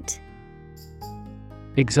 flight.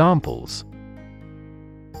 Examples: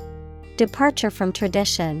 Departure from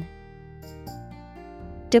tradition.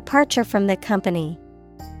 Departure from the company.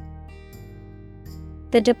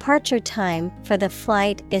 The departure time for the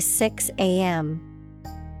flight is 6 a.m.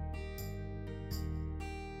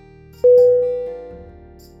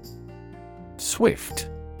 Swift.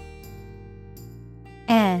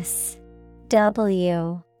 S-W-I-F-T.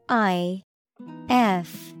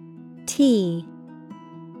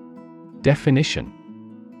 Definition: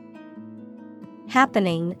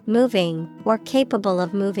 Happening, moving, or capable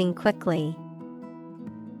of moving quickly.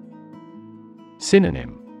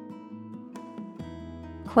 Synonym: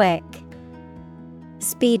 Quick,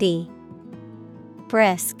 speedy,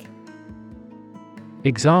 brisk.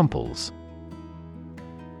 Examples: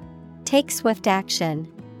 Take swift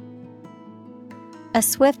action. A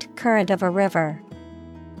swift current of a river.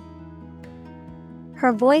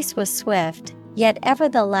 Her voice was swift, yet ever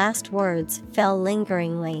the last words fell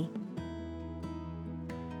lingeringly.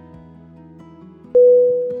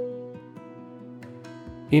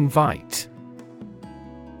 Invite.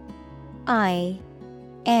 I-N-V-I-T-E.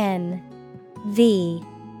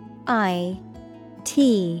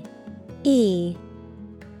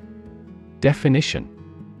 Definition: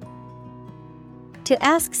 To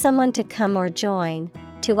ask someone to come or join,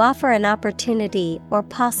 to offer an opportunity or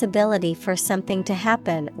possibility for something to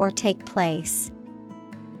happen or take place.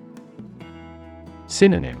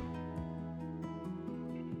 Synonym: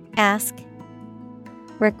 Ask,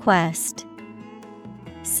 request,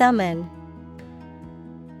 summon.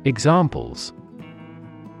 Examples: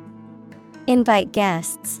 Invite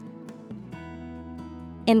guests.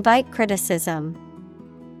 Invite criticism.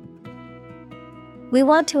 We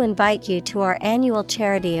want to invite you to our annual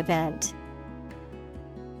charity event.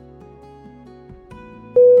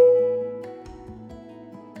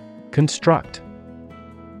 Construct.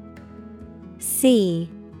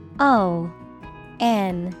 C-O-N-S-T-R-U-C-T.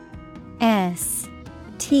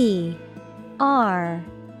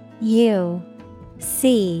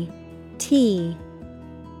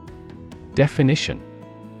 Definition: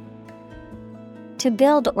 To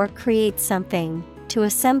build or create something, to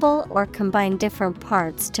assemble or combine different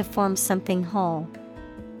parts to form something whole.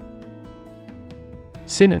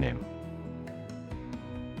 Synonym: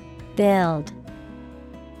 Build,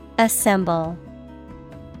 assemble,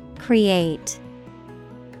 create.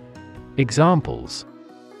 Examples: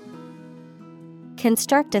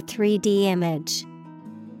 Construct a 3D image.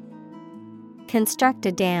 Construct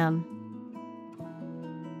a dam.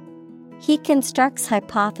 He constructs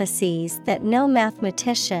hypotheses that no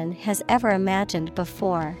mathematician has ever imagined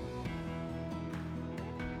before.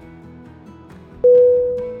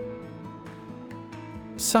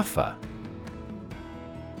 Suffer.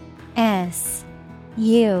 S-U-F-F-E-R.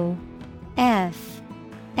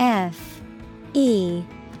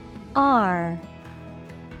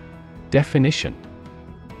 Definition: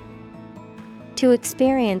 To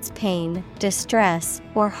experience pain, distress,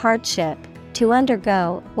 or hardship, to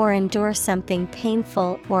undergo or endure something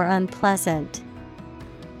painful or unpleasant.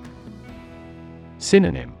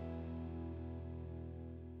 Synonym: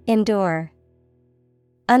 Endure,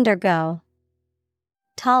 undergo,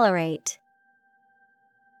 tolerate.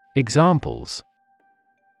 Examples: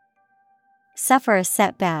 Suffer a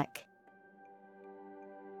setback.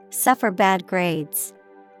 Suffer bad grades.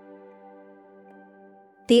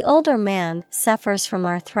 The older man suffers from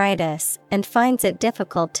arthritis and finds it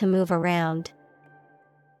difficult to move around.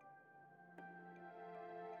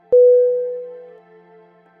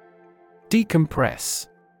 Decompress.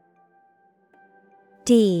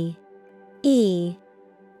 D E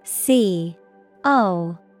C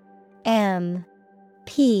O M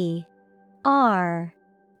P R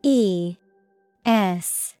E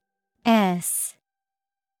S S.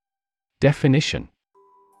 Definition: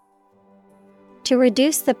 To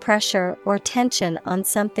reduce the pressure or tension on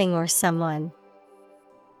something or someone.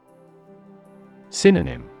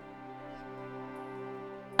 Synonym: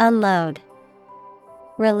 Unload,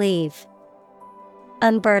 relieve,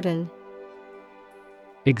 unburden.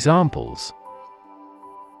 Examples: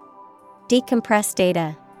 Decompress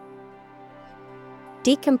data.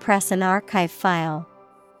 Decompress an archive file.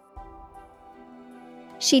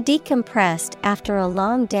 She decompressed after a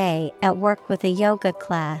long day at work with a yoga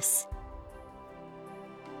class.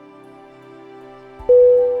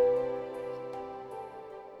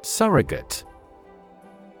 Surrogate.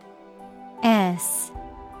 S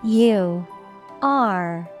U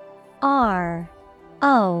R R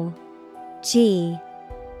O G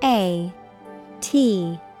A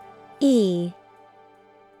T E.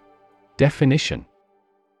 Definition: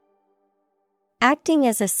 Acting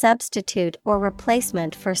as a substitute or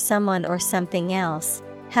replacement for someone or something else,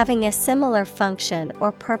 having a similar function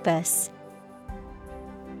or purpose.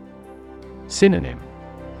 Synonym: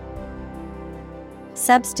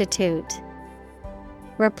 Substitute,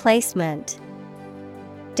 replacement,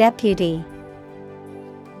 deputy.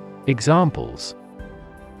 Examples: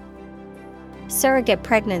 Surrogate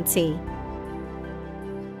pregnancy.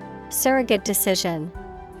 Surrogate decision.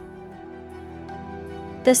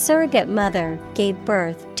 The surrogate mother gave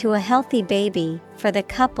birth to a healthy baby for the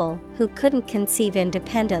couple who couldn't conceive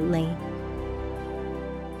independently.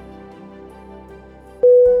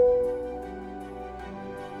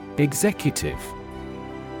 Executive.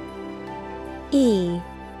 E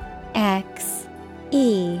X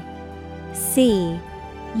E C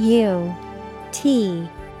U T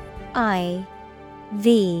I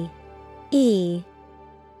V E.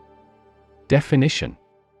 Definition: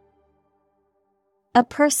 A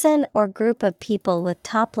person or group of people with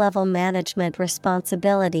top-level management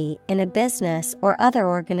responsibility in a business or other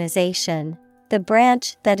organization, the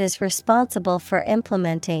branch that is responsible for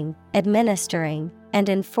implementing, administering, and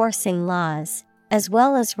enforcing laws, as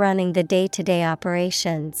well as running the day-to-day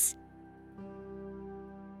operations.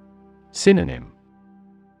 Synonym: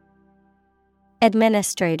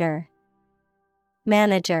 Administrator,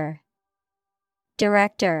 manager,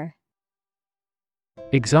 director.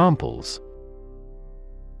 Examples: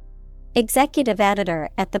 Executive editor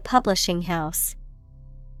at the publishing house.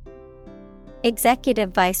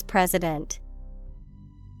 Executive vice president.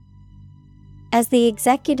 As the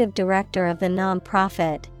executive director of the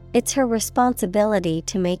nonprofit, it's her responsibility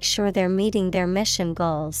to make sure they're meeting their mission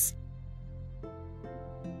goals.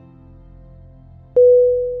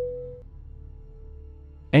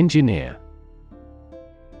 Engineer.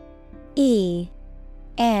 E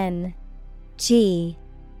N G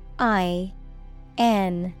I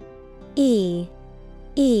N E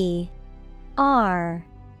E R.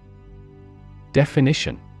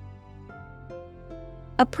 Definition: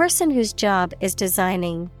 A person whose job is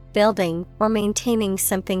designing, building, or maintaining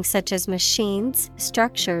something such as machines,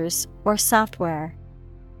 structures, or software.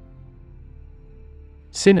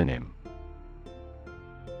 Synonym: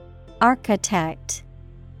 Architect,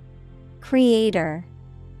 creator,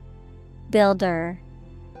 builder.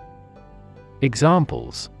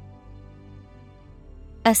 Examples: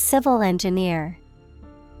 A civil engineer.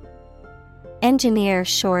 Engineer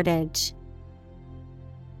shortage.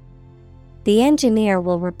 The engineer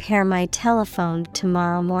will repair my telephone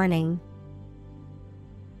tomorrow morning.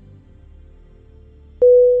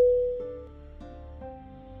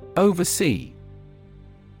 Oversee.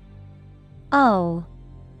 O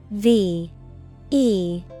V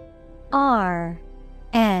E R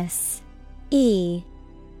S E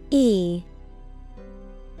E.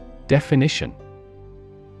 Definition: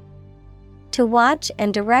 To watch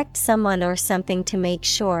and direct someone or something to make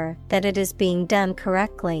sure that it is being done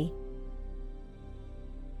correctly.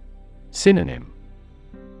 Synonym: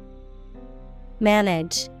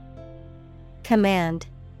 manage, command,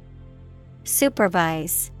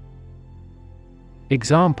 supervise.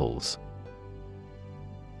 Examples: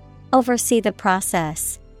 Oversee the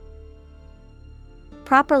process.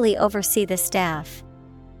 Properly oversee the staff.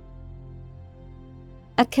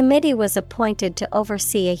 A committee was appointed to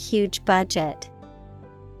oversee a huge budget.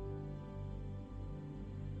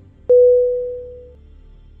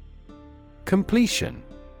 Completion.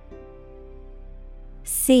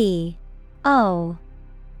 COMPLETION.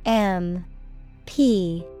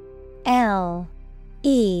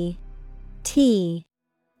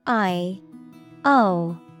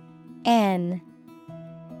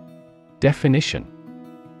 Definition: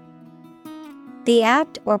 The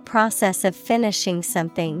act or process of finishing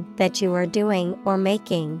something that you are doing or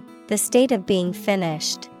making, the state of being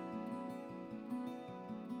finished.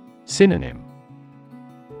 Synonym: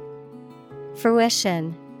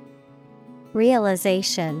 Fruition,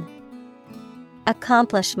 realization,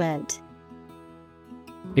 accomplishment.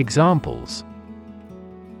 Examples: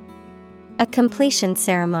 A completion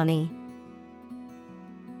ceremony.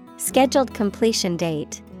 Scheduled completion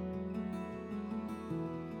date.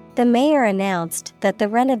 The mayor announced that the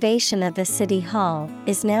renovation of the city hall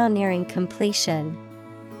is now nearing completion.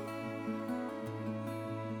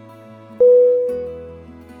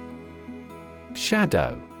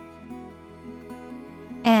 Shadow.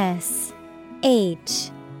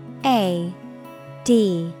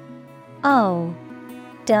 SHADOW.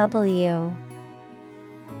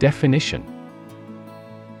 Definition: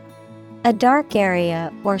 A dark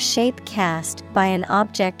area or shape cast by an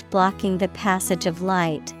object blocking the passage of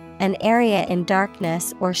light, an area in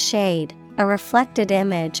darkness or shade, a reflected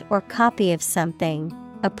image or copy of something,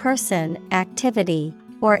 a person, activity,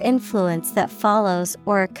 or influence that follows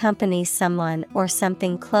or accompanies someone or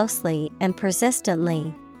something closely and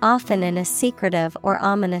persistently, often in a secretive or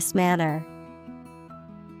ominous manner.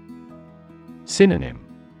 Synonym: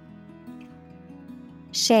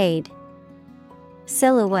 Shade,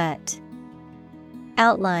 silhouette,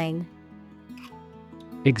 outline.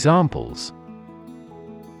 Examples: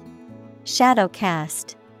 Shadow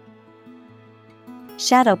cast,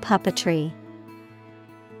 shadow puppetry.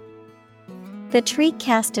 The tree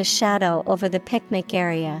cast a shadow over the picnic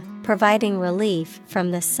area, providing relief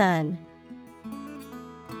from the sun.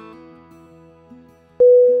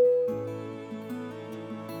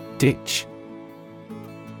 Ditch.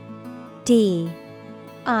 DITCH.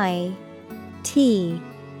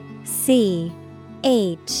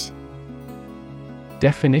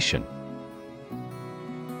 Definition: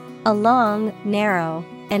 A long, narrow,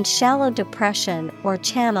 and shallow depression or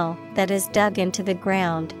channel that is dug into the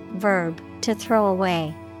ground. Verb, to throw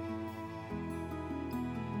away.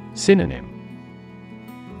 Synonym: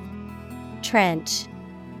 Trench,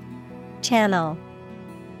 channel,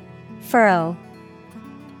 furrow.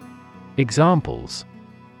 Examples: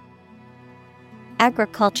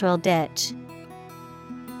 Agricultural ditch.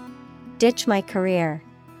 Ditch my career.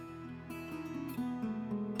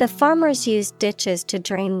 The farmers used ditches to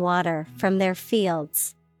drain water from their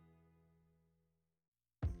fields.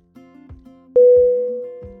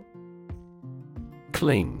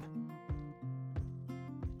 Cling.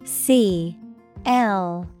 CLING.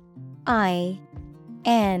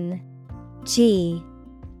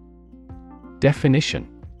 Definition: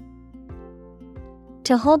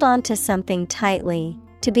 To hold on to something tightly,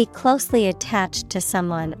 to be closely attached to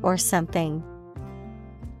someone or something.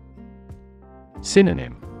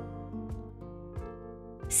 Synonym: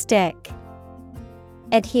 Stick,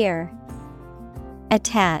 adhere,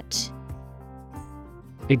 attach.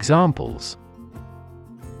 Examples: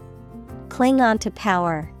 Cling on to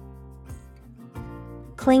power.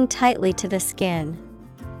 Cling tightly to the skin.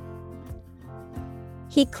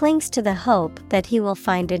 He clings to the hope that he will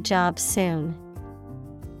find a job soon.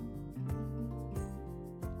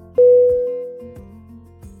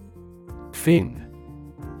 Fin.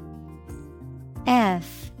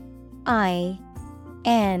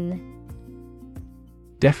 FIN.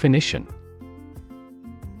 Definition: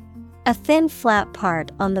 A thin flat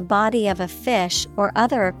part on the body of a fish or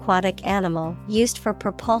other aquatic animal used for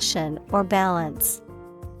propulsion or balance.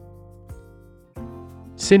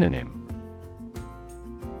 Synonym: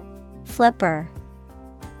 Flipper,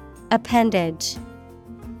 appendage,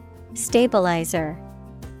 stabilizer.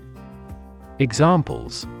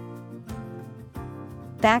 Examples: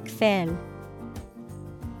 Back fin.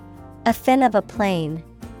 A fin of a plane.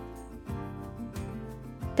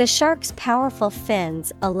 The shark's powerful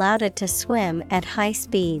fins allowed it to swim at high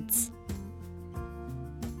speeds.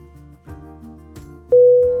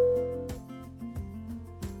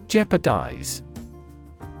 Jeopardize.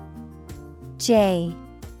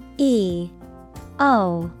 JEOPARDIZE.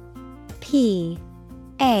 O P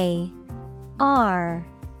A R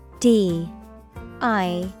D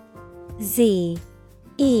I Z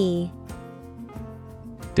E.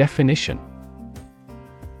 Definition: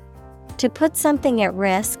 to put something at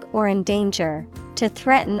risk or in danger, to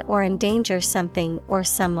threaten or endanger something or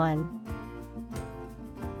someone.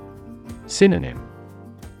 Synonym: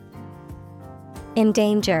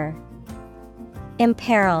 Endanger,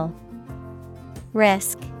 imperil,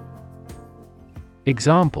 risk.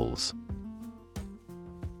 Examples: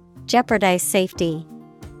 Jeopardize safety,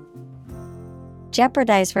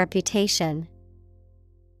 jeopardize reputation.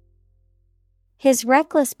 His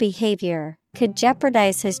reckless behavior could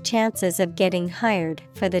jeopardize his chances of getting hired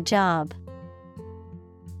for the job.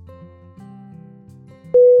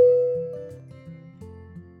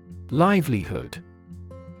 Livelihood.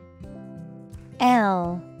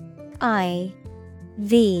 L I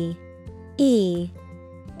V E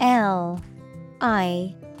L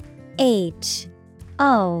I H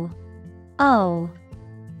O O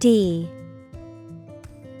D.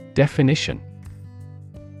 Definition: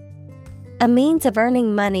 a means of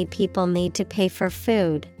earning money people need to pay for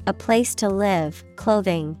food, a place to live,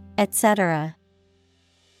 clothing, etc.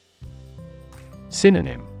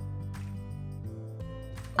 Synonym: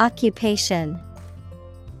 Occupation,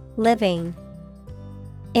 living,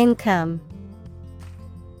 income.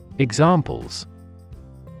 Examples: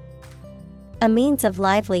 a means of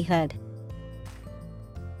livelihood,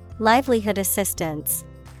 livelihood assistance.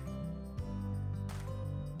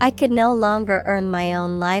 I could no longer earn my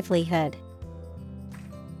own livelihood.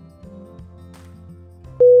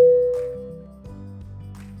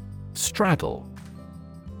 Straddle.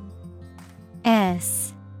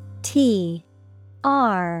 S T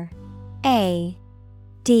R A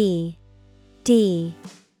D D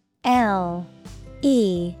L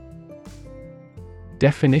E.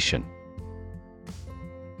 Definition: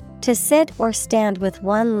 to sit or stand with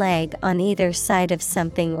one leg on either side of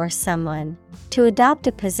something or someone. To adopt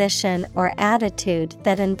a position or attitude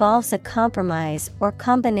that involves a compromise or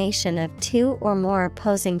combination of two or more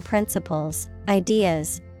opposing principles,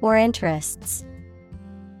 ideas, or interests.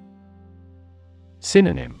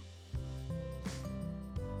 Synonym: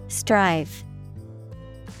 Strive,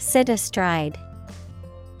 sit astride,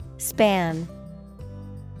 span.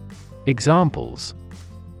 Examples: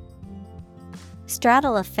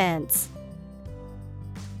 straddle a fence,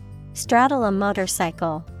 straddle a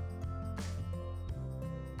motorcycle.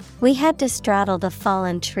 We had to straddle the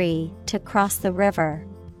fallen tree to cross the river.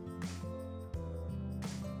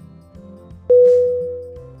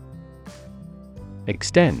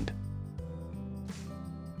 Extend.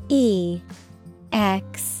 E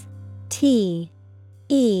X T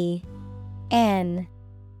E N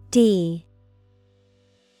D.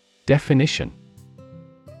 Definition: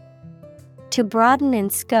 to broaden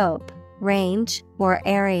in scope, range, or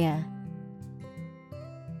area.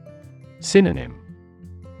 Synonym: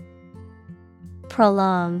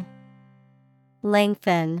 prolong,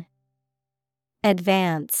 lengthen,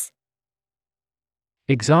 advance.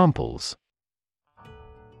 Examples: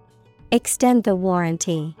 extend the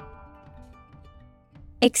warranty,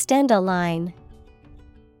 extend a line.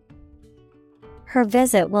 Her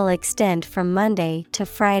visit will extend from Monday to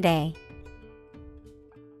Friday.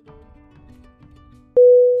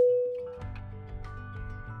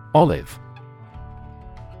 Olive.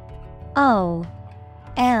 O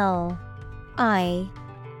L I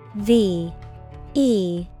V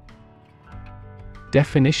E.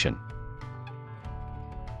 Definition: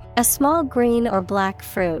 a small green or black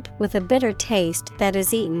fruit with a bitter taste that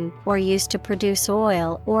is eaten or used to produce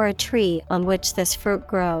oil, or a tree on which this fruit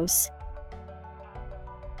grows.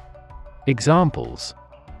 Examples: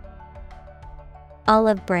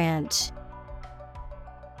 olive branch,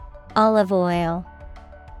 olive oil.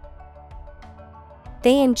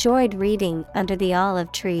 They enjoyed reading under the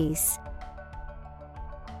olive trees.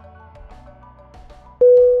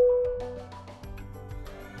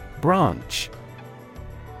 Branch.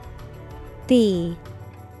 B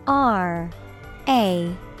R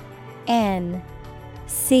A N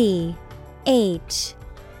C H.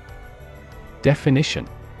 Definition: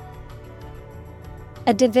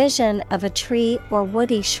 a division of a tree or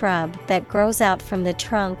woody shrub that grows out from the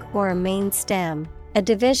trunk or a main stem, a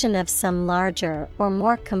division of some larger or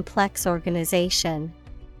more complex organization.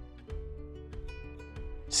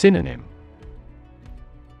 Synonym: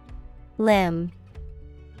 limb,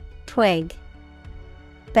 twig,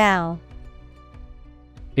 bough.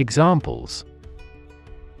 Examples: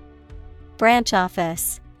 branch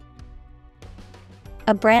office,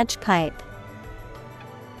 a branch pipe.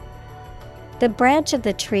 The branch of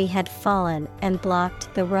the tree had fallen and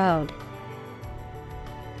blocked the road.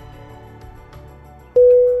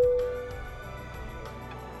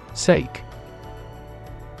 Sake.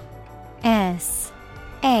 S-A-K-E.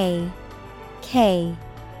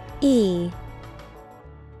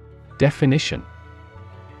 Definition.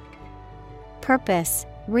 Purpose,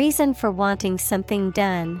 reason for wanting something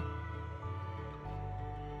done.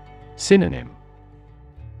 Synonym.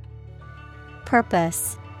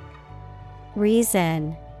 Purpose,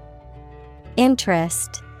 reason,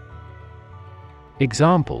 interest.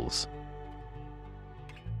 Examples.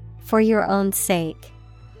 For your own sake.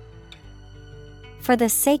 For the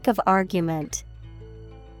sake of argument.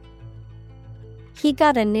 He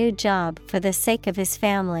got a new job for the sake of his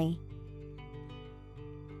family.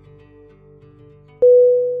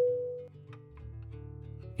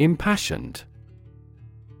 Impassioned.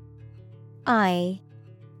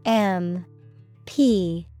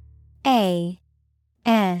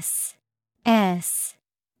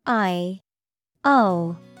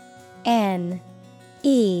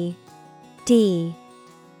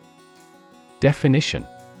 Definition.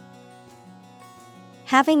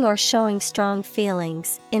 Having or showing strong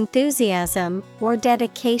feelings, enthusiasm, or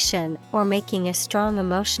dedication, or making a strong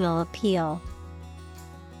emotional appeal.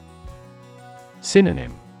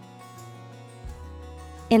 Synonym.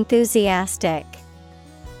 Enthusiastic,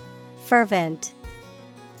 fervent,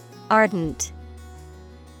 ardent.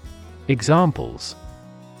 Examples.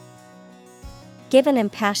 Give an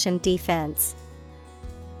impassioned defense.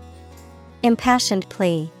 Impassioned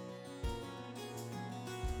plea.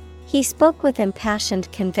 He spoke with impassioned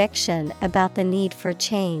conviction about the need for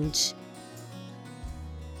change.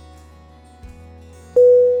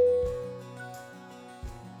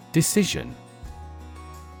 Decision.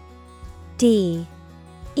 D-E-C-I-S-I-O-N.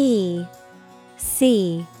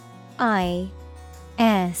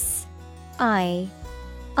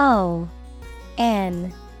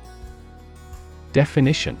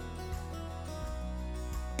 Definition.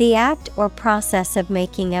 The act or process of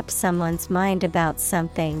making up someone's mind about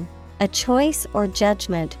something, a choice or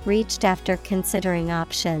judgment reached after considering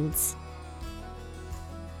options.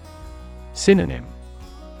 Synonym.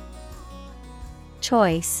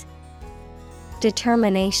 Choice,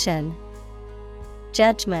 determination,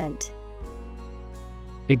 judgment.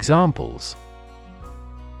 Examples.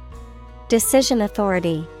 Decision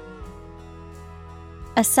authority.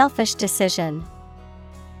 A selfish decision.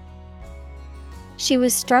 She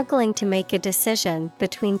was struggling to make a decision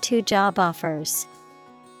between two job offers.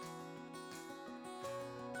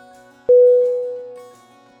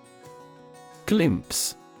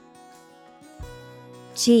 Glimpse.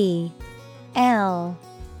 G-L-I-M-P-S-E.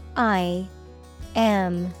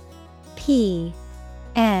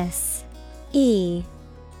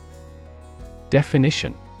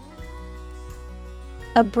 Definition.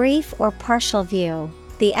 A brief or partial view,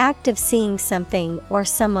 the act of seeing something or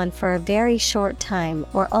someone for a very short time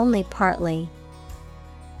or only partly.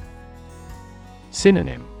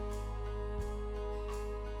 Synonym.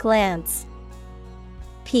 Glance,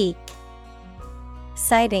 peek,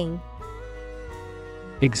 sighting.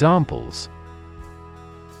 Examples.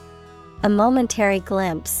 A momentary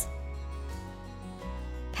glimpse.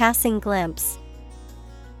 Passing glimpse.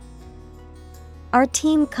 Our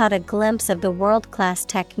team caught a glimpse of the world-class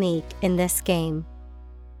technique in this game.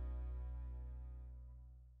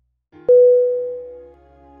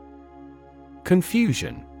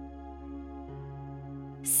 Confusion.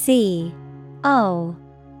 C-O-N-F-U-S-I-O-N.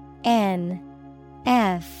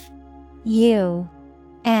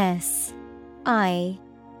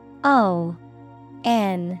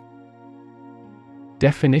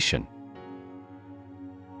 Definition.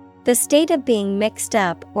 The state of being mixed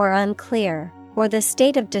up or unclear, or the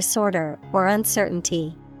state of disorder or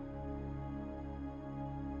uncertainty.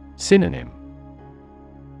 Synonym.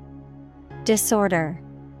 Disorder,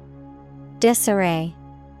 disarray,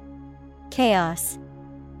 chaos.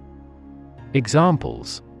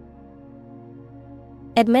 Examples.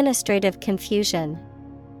 Administrative confusion.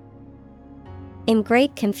 In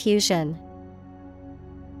great confusion.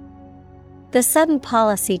 The sudden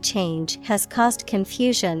policy change has caused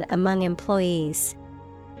confusion among employees.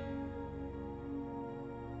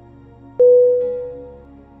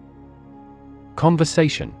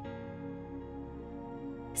 Conversation.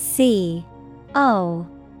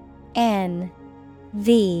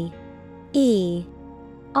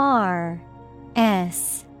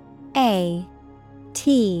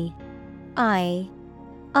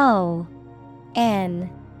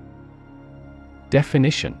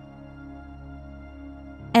 Definition.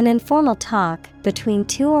 An informal talk between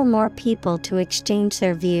two or more people to exchange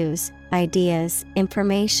their views, ideas,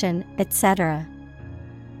 information, etc.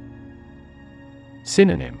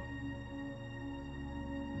 Synonym.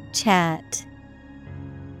 Chat,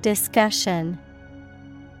 discussion,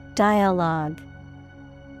 dialogue.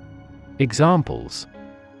 Examples: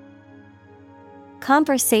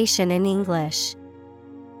 Conversation in English.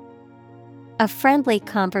 A friendly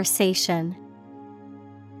conversation.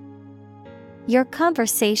 Your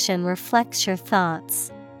conversation reflects your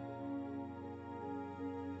thoughts.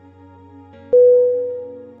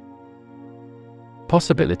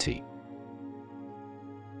 Possibility.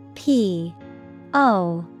 P-O-S-S-I-B-I-L-I-T-Y.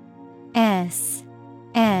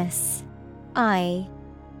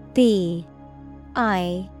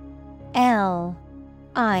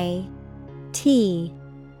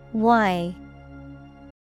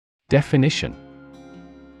 Definition: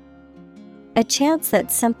 A chance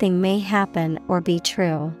that something may happen or be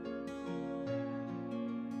true.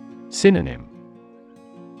 Synonym: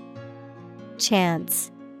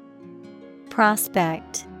 Chance,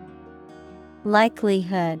 prospect,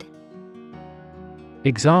 likelihood.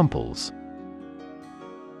 Examples: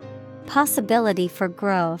 Possibility for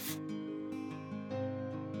growth.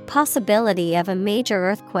 Possibility of a major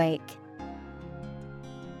earthquake.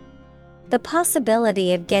 The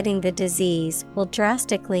possibility of getting the disease will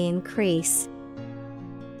drastically increase.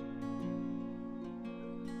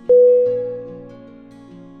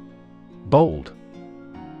 Bold.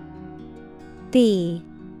 B-O-L-D.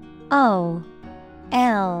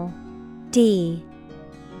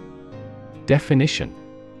 Definition: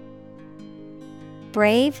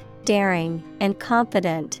 Brave, daring, and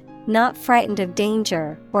confident, not frightened of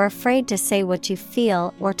danger or afraid to say what you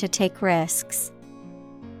feel or to take risks.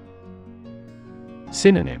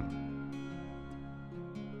 Synonym: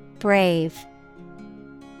 Brave,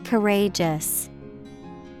 courageous,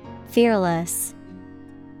 fearless.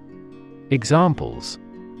 Examples: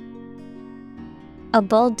 A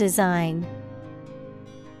bold design.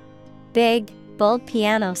 Big, bold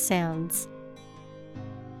piano sounds.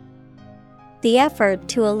 The effort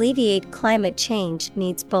to alleviate climate change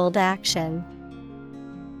needs bold action.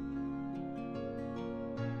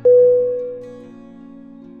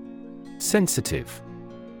 Sensitive.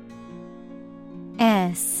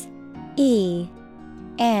 S-E-N-S-I-T-I-V-E.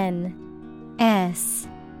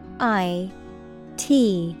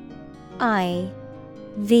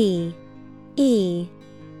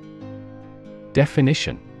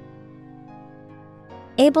 Definition: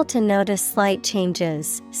 Able to notice slight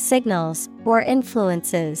changes, signals, or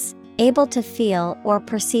influences, able to feel or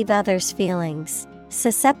perceive others' feelings,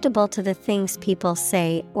 susceptible to the things people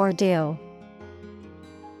say or do.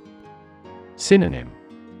 Synonym: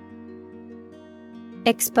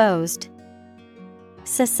 Exposed,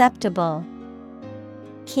 susceptible,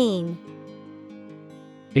 keen.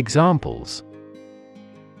 Examples: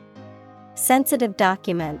 Sensitive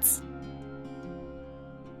documents.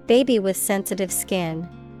 Baby with sensitive skin.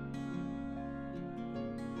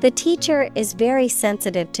 The teacher is very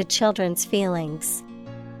sensitive to children's feelings.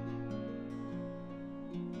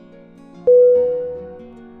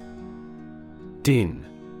 Din.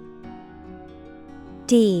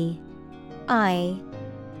 D-I-N.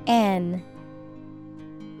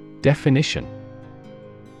 Definition: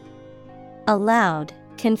 A loud,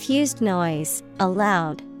 confused noise, a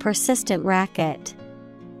loud, persistent racket.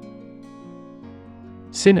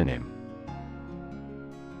 Synonym: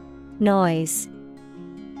 Noise,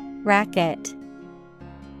 racket,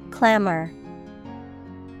 clamor.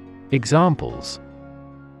 Examples: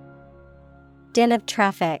 Din of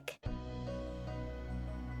traffic.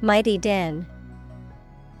 Mighty din.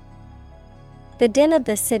 The din of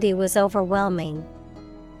the city was overwhelming.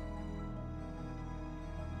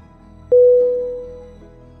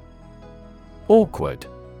 Awkward.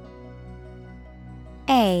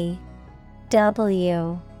 A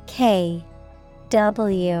W K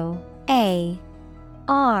W A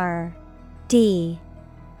R D.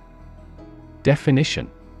 Definition: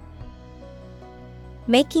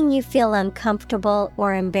 Making you feel uncomfortable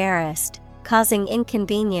or embarrassed, causing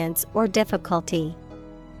inconvenience or difficulty.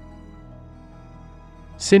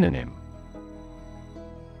 Synonym: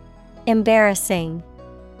 Embarrassing,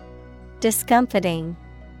 discomfiting,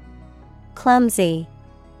 clumsy.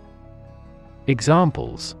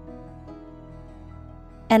 Examples: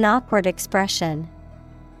 An awkward expression.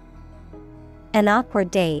 An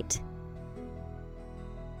awkward date.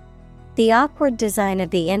 The awkward design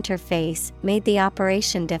of the interface made the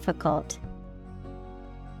operation difficult.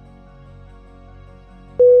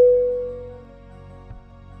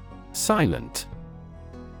 Silent.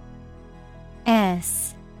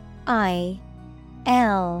 S-I-L-E-N-T.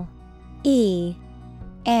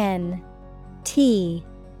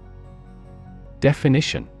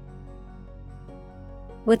 Definition: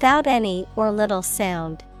 Without any or little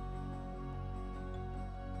sound.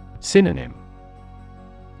 Synonym: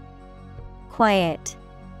 Quiet,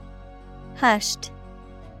 hushed,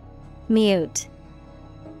 mute.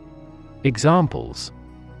 Examples: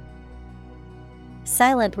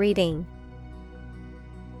 Silent reading.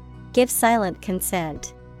 Give silent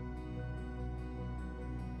consent.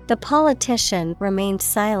 The politician remained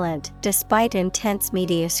silent despite intense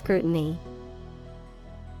media scrutiny.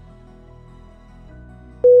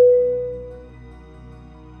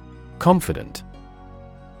 Confident.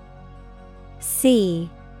 C-O-N-F-I-D-E-N-T.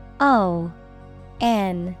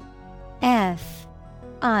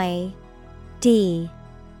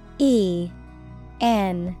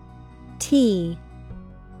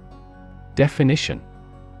 Definition: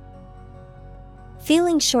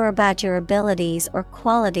 Feeling sure about your abilities or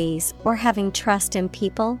qualities, or having trust in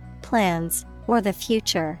people, plans, or the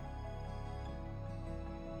future.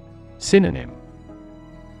 Synonym: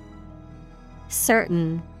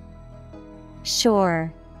 Certain,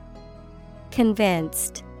 sure,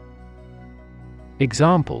 convinced.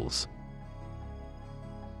 Examples: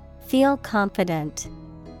 Feel confident.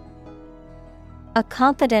 A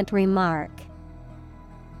confident remark.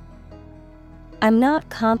 I'm not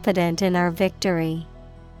confident in our victory.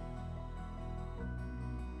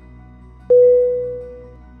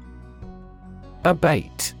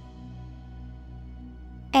 Abate.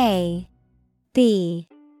 A-B-A-T-E.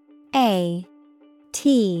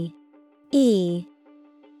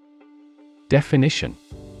 Definition: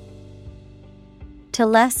 To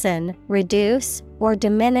lessen, reduce, or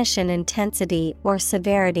diminish in intensity or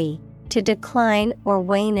severity, to decline or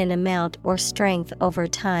wane in amount or strength over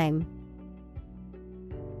time.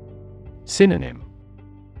 Synonym: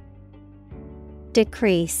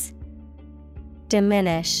 Decrease,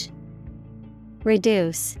 diminish,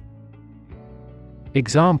 reduce.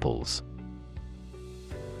 Examples: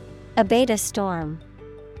 Abate a storm.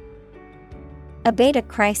 Abate a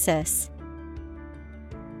crisis.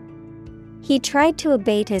 He tried to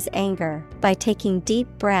abate his anger by taking deep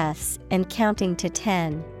breaths and counting to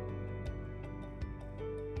 10.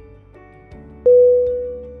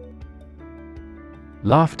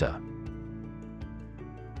 Laughter.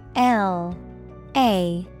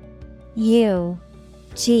 L-A-U-G-H-T-E-R.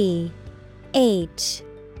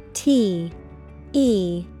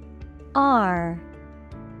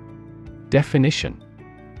 Definition: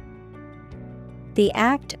 The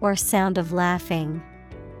act or sound of laughing.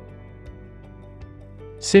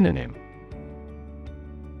 Synonym: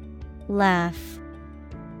 Laugh,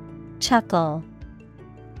 chuckle,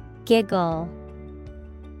 giggle.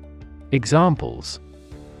 Examples: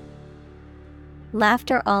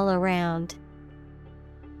 Laughter all around.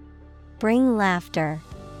 Bring laughter.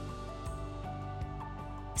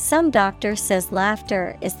 Some doctor says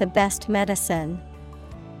laughter is the best medicine.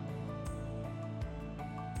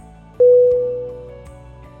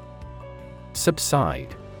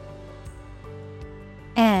 Subside.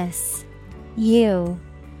 S-U-B-S-I-D-E.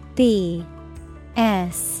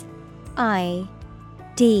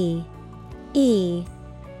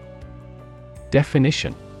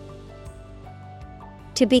 Definition: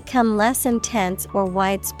 To become less intense or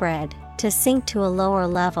widespread, to sink to a lower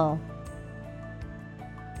level.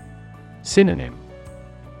 Synonym: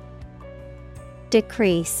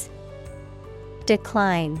 Decrease,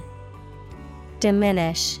 decline,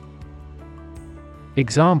 diminish.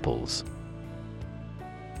 Examples: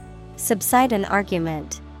 Subside an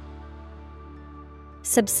argument.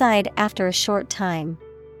 Subside after a short time.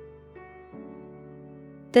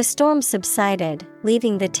 The storm subsided,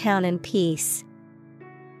 leaving the town in peace.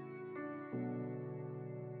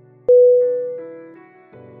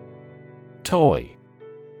 Toy.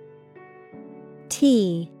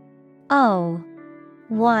 T-O-Y.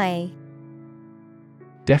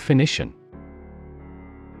 Definition: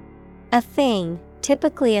 A thing,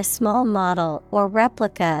 typically a small model or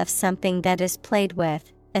replica of something that is played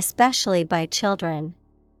with, especially by children.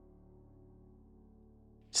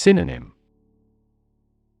 Synonym: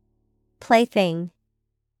 Plaything,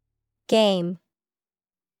 game,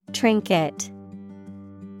 trinket.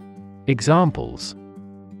 Examples: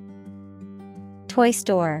 Toy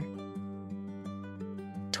store,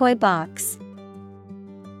 toy box.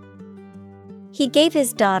 He gave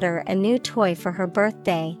his daughter a new toy for her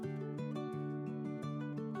birthday.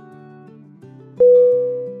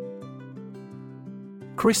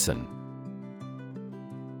 Christen.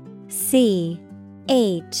 C-H-R-I-S-T-E-N.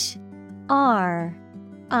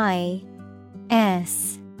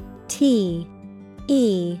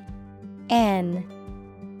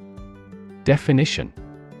 Definition: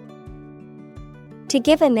 To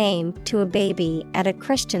give a name to a baby at a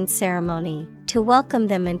Christian ceremony, to welcome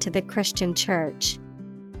them into the Christian church.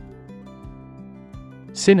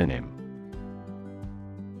 Synonym: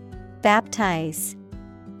 Baptize,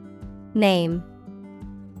 Name.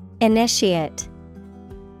 Initiate.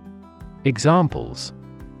 Examples: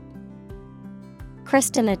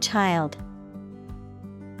 Christen a child.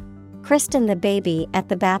 Christen the baby at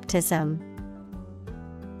the baptism.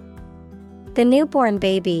 The newborn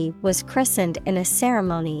baby was christened in a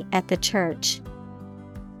ceremony at the church.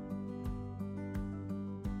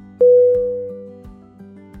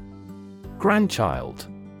 Grandchild. Grandchild.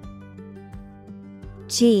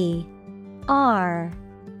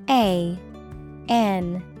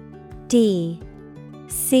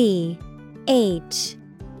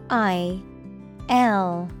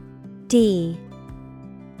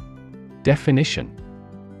 Definition: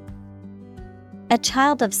 A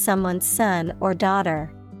child of someone's son or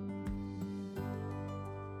daughter.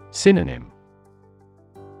 Synonym: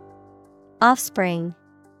 Offspring,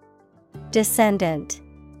 descendant,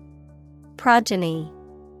 progeny.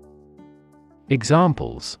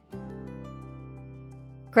 Examples: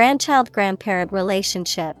 Grandchild-grandparent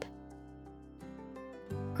relationship.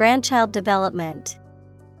 Grandchild development.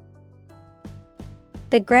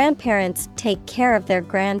 The grandparents take care of their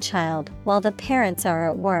grandchild while the parents are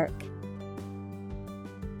at work.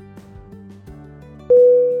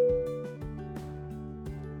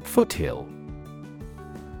 Foothill.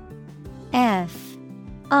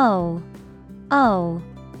 Foothill.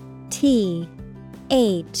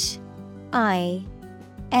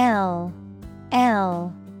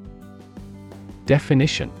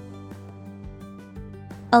 Definition: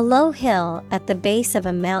 A low hill at the base of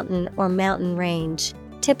a mountain or mountain range,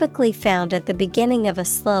 typically found at the beginning of a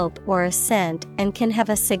slope or ascent, and can have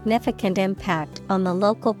a significant impact on the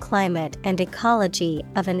local climate and ecology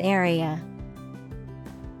of an area.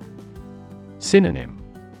 Synonym: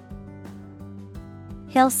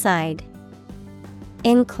 Hillside,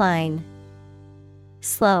 incline,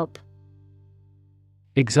 slope.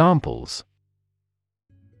 Examples: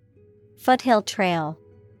 Foothill trail.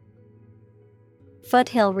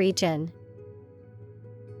 Foothill region.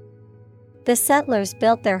 The settlers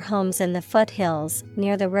built their homes in the foothills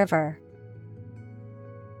near the river.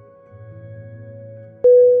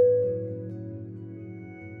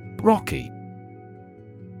 Rocky.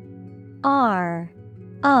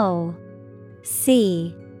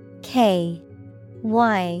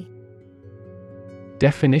 Rocky.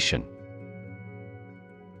 Definition: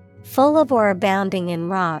 Full of or abounding in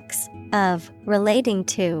rocks, of, relating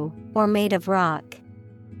to, or made of rock.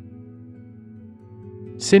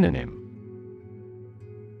 Synonym: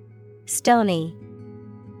 Stony,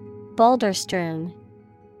 boulder strewn,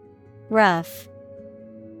 rough.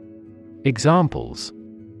 Examples: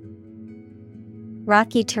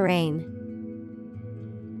 Rocky terrain.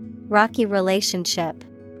 Rocky relationship.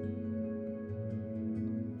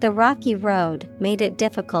 The rocky road made it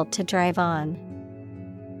difficult to drive on.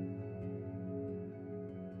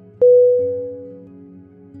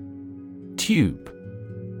 Tube.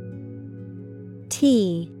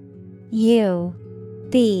 Tube.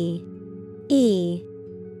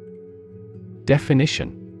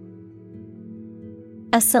 Definition: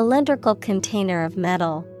 A cylindrical container of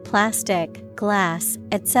metal, plastic, glass,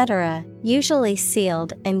 etc., usually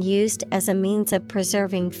sealed and used as a means of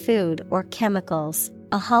preserving food or chemicals,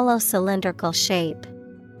 a hollow cylindrical shape.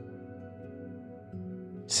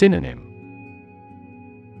 Synonym: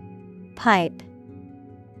 Pipe,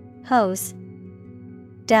 hose,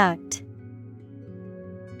 duct.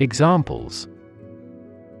 Examples: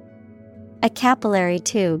 A capillary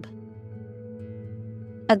tube.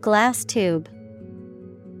 A glass tube.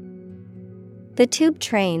 The tube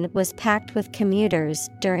train was packed with commuters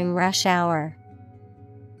during rush hour.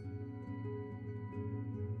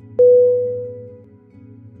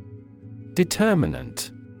 Determinant.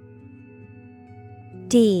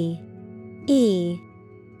 Determinant.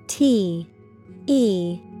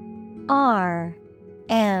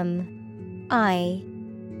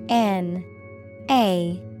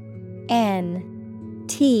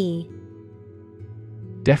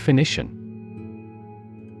 Definition: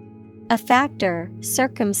 A factor,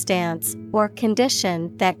 circumstance, or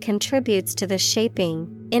condition that contributes to the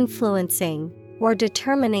shaping, influencing, or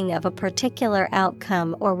determining of a particular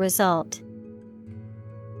outcome or result.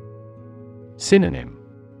 Synonym: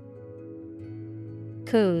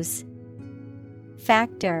 Cause,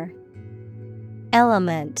 factor,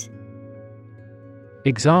 element.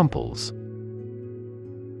 Examples: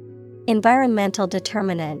 Environmental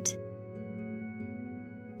determinant.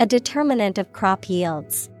 A determinant of crop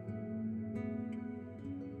yields.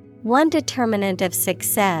 One determinant of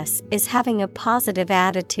success is having a positive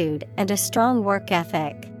attitude and a strong work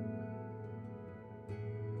ethic.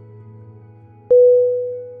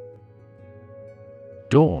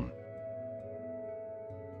 Dawn.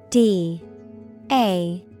 D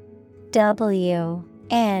A W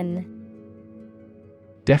N.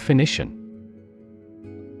 Definition: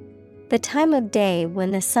 the time of day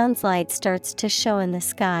when the sun's light starts to show in the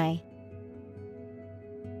sky.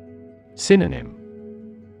 Synonym: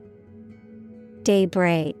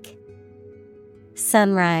 Daybreak,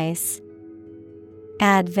 sunrise,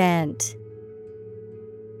 advent.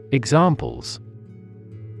 Examples: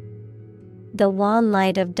 the wan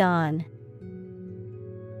light of dawn,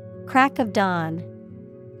 crack of dawn.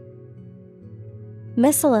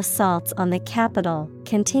 Missile assaults on the capital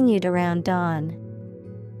continued around dawn.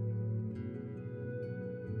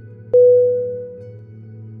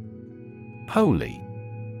 Holy.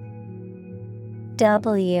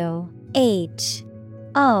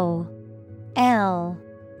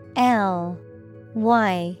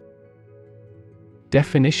 WHOLLY.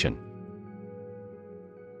 Definition: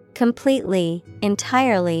 completely,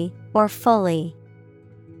 entirely, or fully.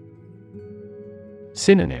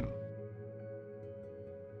 Synonym: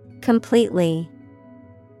 completely,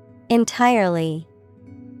 entirely,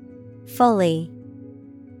 fully.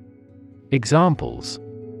 Examples: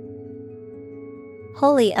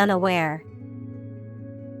 wholly unaware,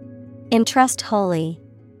 entrust wholly.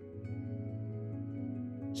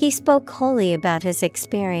 He spoke wholly about his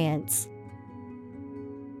experience.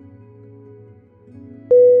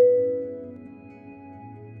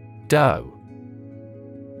 Dough.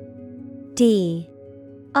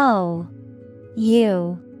 DOUGH.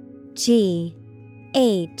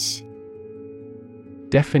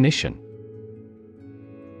 Definition: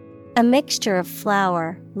 a mixture of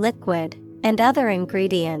flour, liquid, and other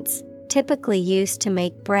ingredients, typically used to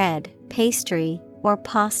make bread, pastry, or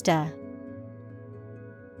pasta.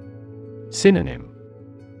 Synonym: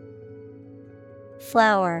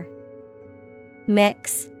 flour,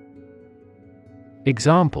 mix.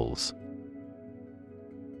 Examples: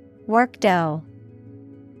 work dough,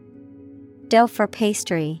 dough for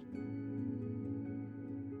pastry.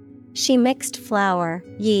 She mixed flour,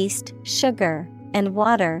 yeast, sugar, and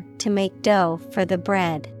water to make dough for the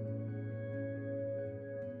bread.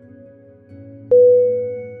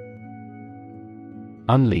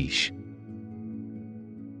 Unleash.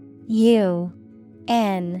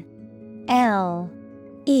 UNLEASH.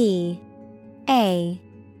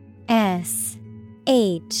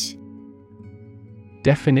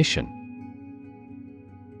 Definition: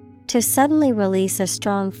 to suddenly release a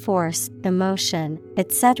strong force, emotion,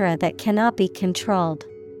 etc. that cannot be controlled.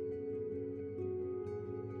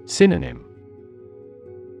 Synonym: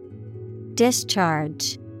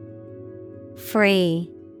 discharge, free,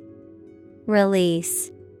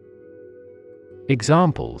 release.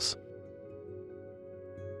 Examples: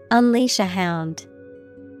 unleash a hound,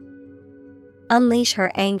 unleash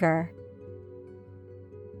her anger.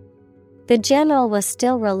 The general was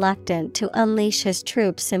still reluctant to unleash his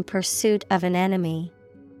troops in pursuit of an enemy.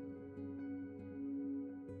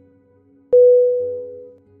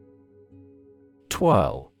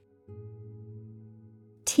 Twirl.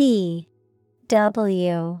 TWIRL.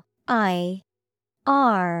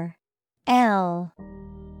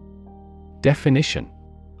 Definition: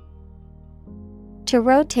 to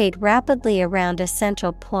rotate rapidly around a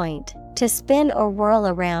central point, to spin or whirl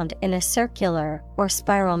around in a circular or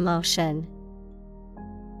spiral motion.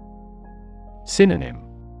 Synonym: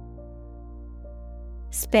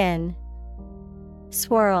 spin,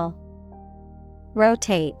 swirl,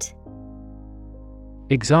 rotate.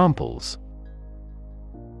 Examples: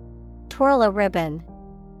 twirl a ribbon,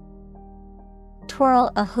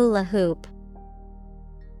 twirl a hula hoop.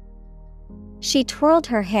 She twirled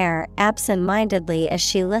her hair absent-mindedly as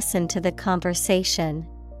she listened to the conversation.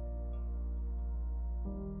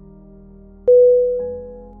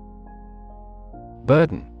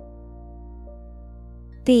 Burden.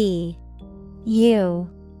 BURDEN.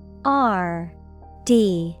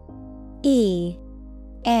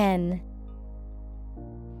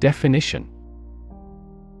 Definition: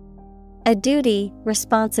 a duty,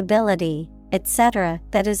 responsibility, etc.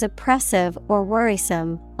 that is oppressive or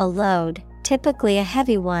worrisome, a load, typically a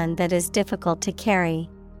heavy one that is difficult to carry.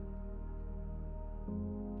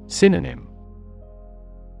 Synonym: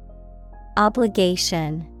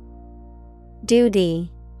 obligation,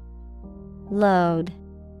 duty, load.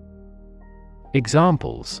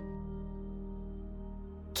 Examples: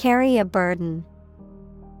 carry a burden,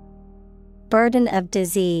 burden of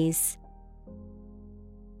disease.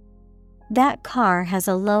 That car has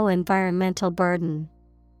a low environmental burden.